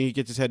 you know what I mean, he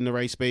gets his head in the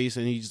right space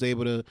and he's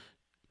able to.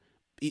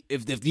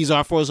 If these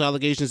are false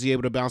allegations, he's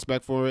able to bounce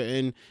back for it,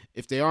 and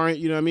if they aren't,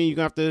 you know what I mean, you're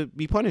gonna have to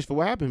be punished for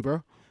what happened,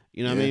 bro.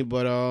 You know what I mean?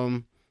 But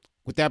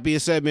with that being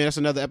said, man, that's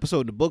another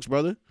episode of the books,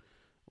 brother.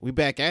 We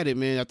back at it,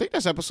 man. I think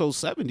that's episode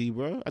 70,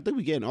 bro. I think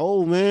we getting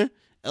old, man.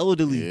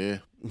 Elderly. Yeah.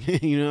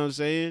 You know what I'm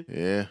saying?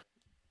 Yeah.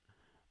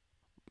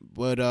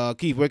 But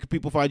Keith, where can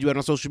people find you at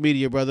on social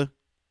media, brother?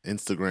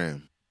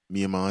 Instagram.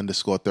 Me and my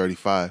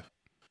 _35.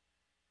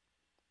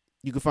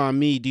 You can find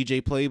me,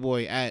 DJ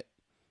Playboy, at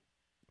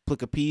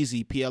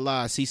Plickapeezy,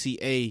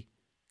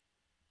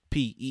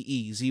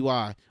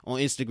 PLICCAPEEZY on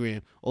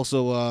Instagram.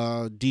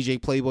 Also,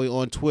 DJ Playboy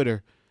on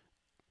Twitter.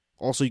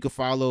 Also, you can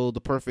follow the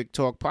Perfect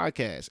Talk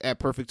Podcast at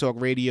Perfect Talk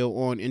Radio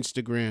on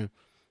Instagram.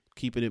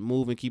 Keeping it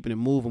moving.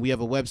 We have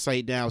a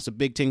website now. It's a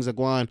Big Things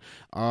Aguan.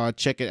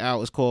 Check it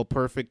out. It's called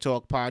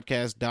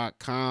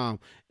perfecttalkpodcast.com.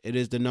 It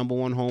is the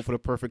 #1 home for the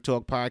Perfect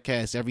Talk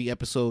Podcast. Every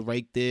episode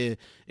right there.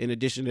 In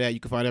addition to that, you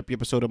can find every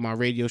episode of my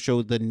radio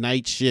show, The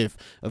Night Shift,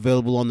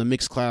 available on the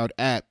Mixcloud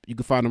app. You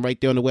can find them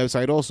right there on the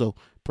website also,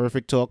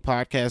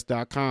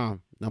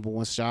 perfecttalkpodcast.com.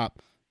 #1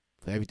 shop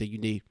for everything you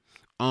need.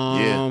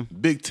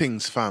 Big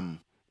things,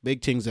 fam.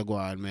 Big Things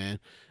Aguan, man.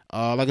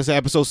 Like I said,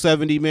 episode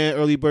 70, man,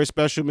 early bird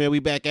special, man. We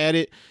back at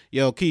it.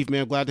 Yo, Keith,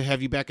 man, glad to have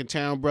you back in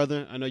town,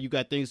 brother. I know you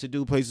got things to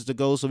do, places to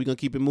go, so we're going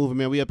to keep it moving,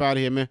 man. We up out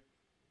of here, man.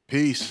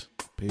 Peace.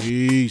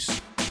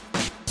 Peace.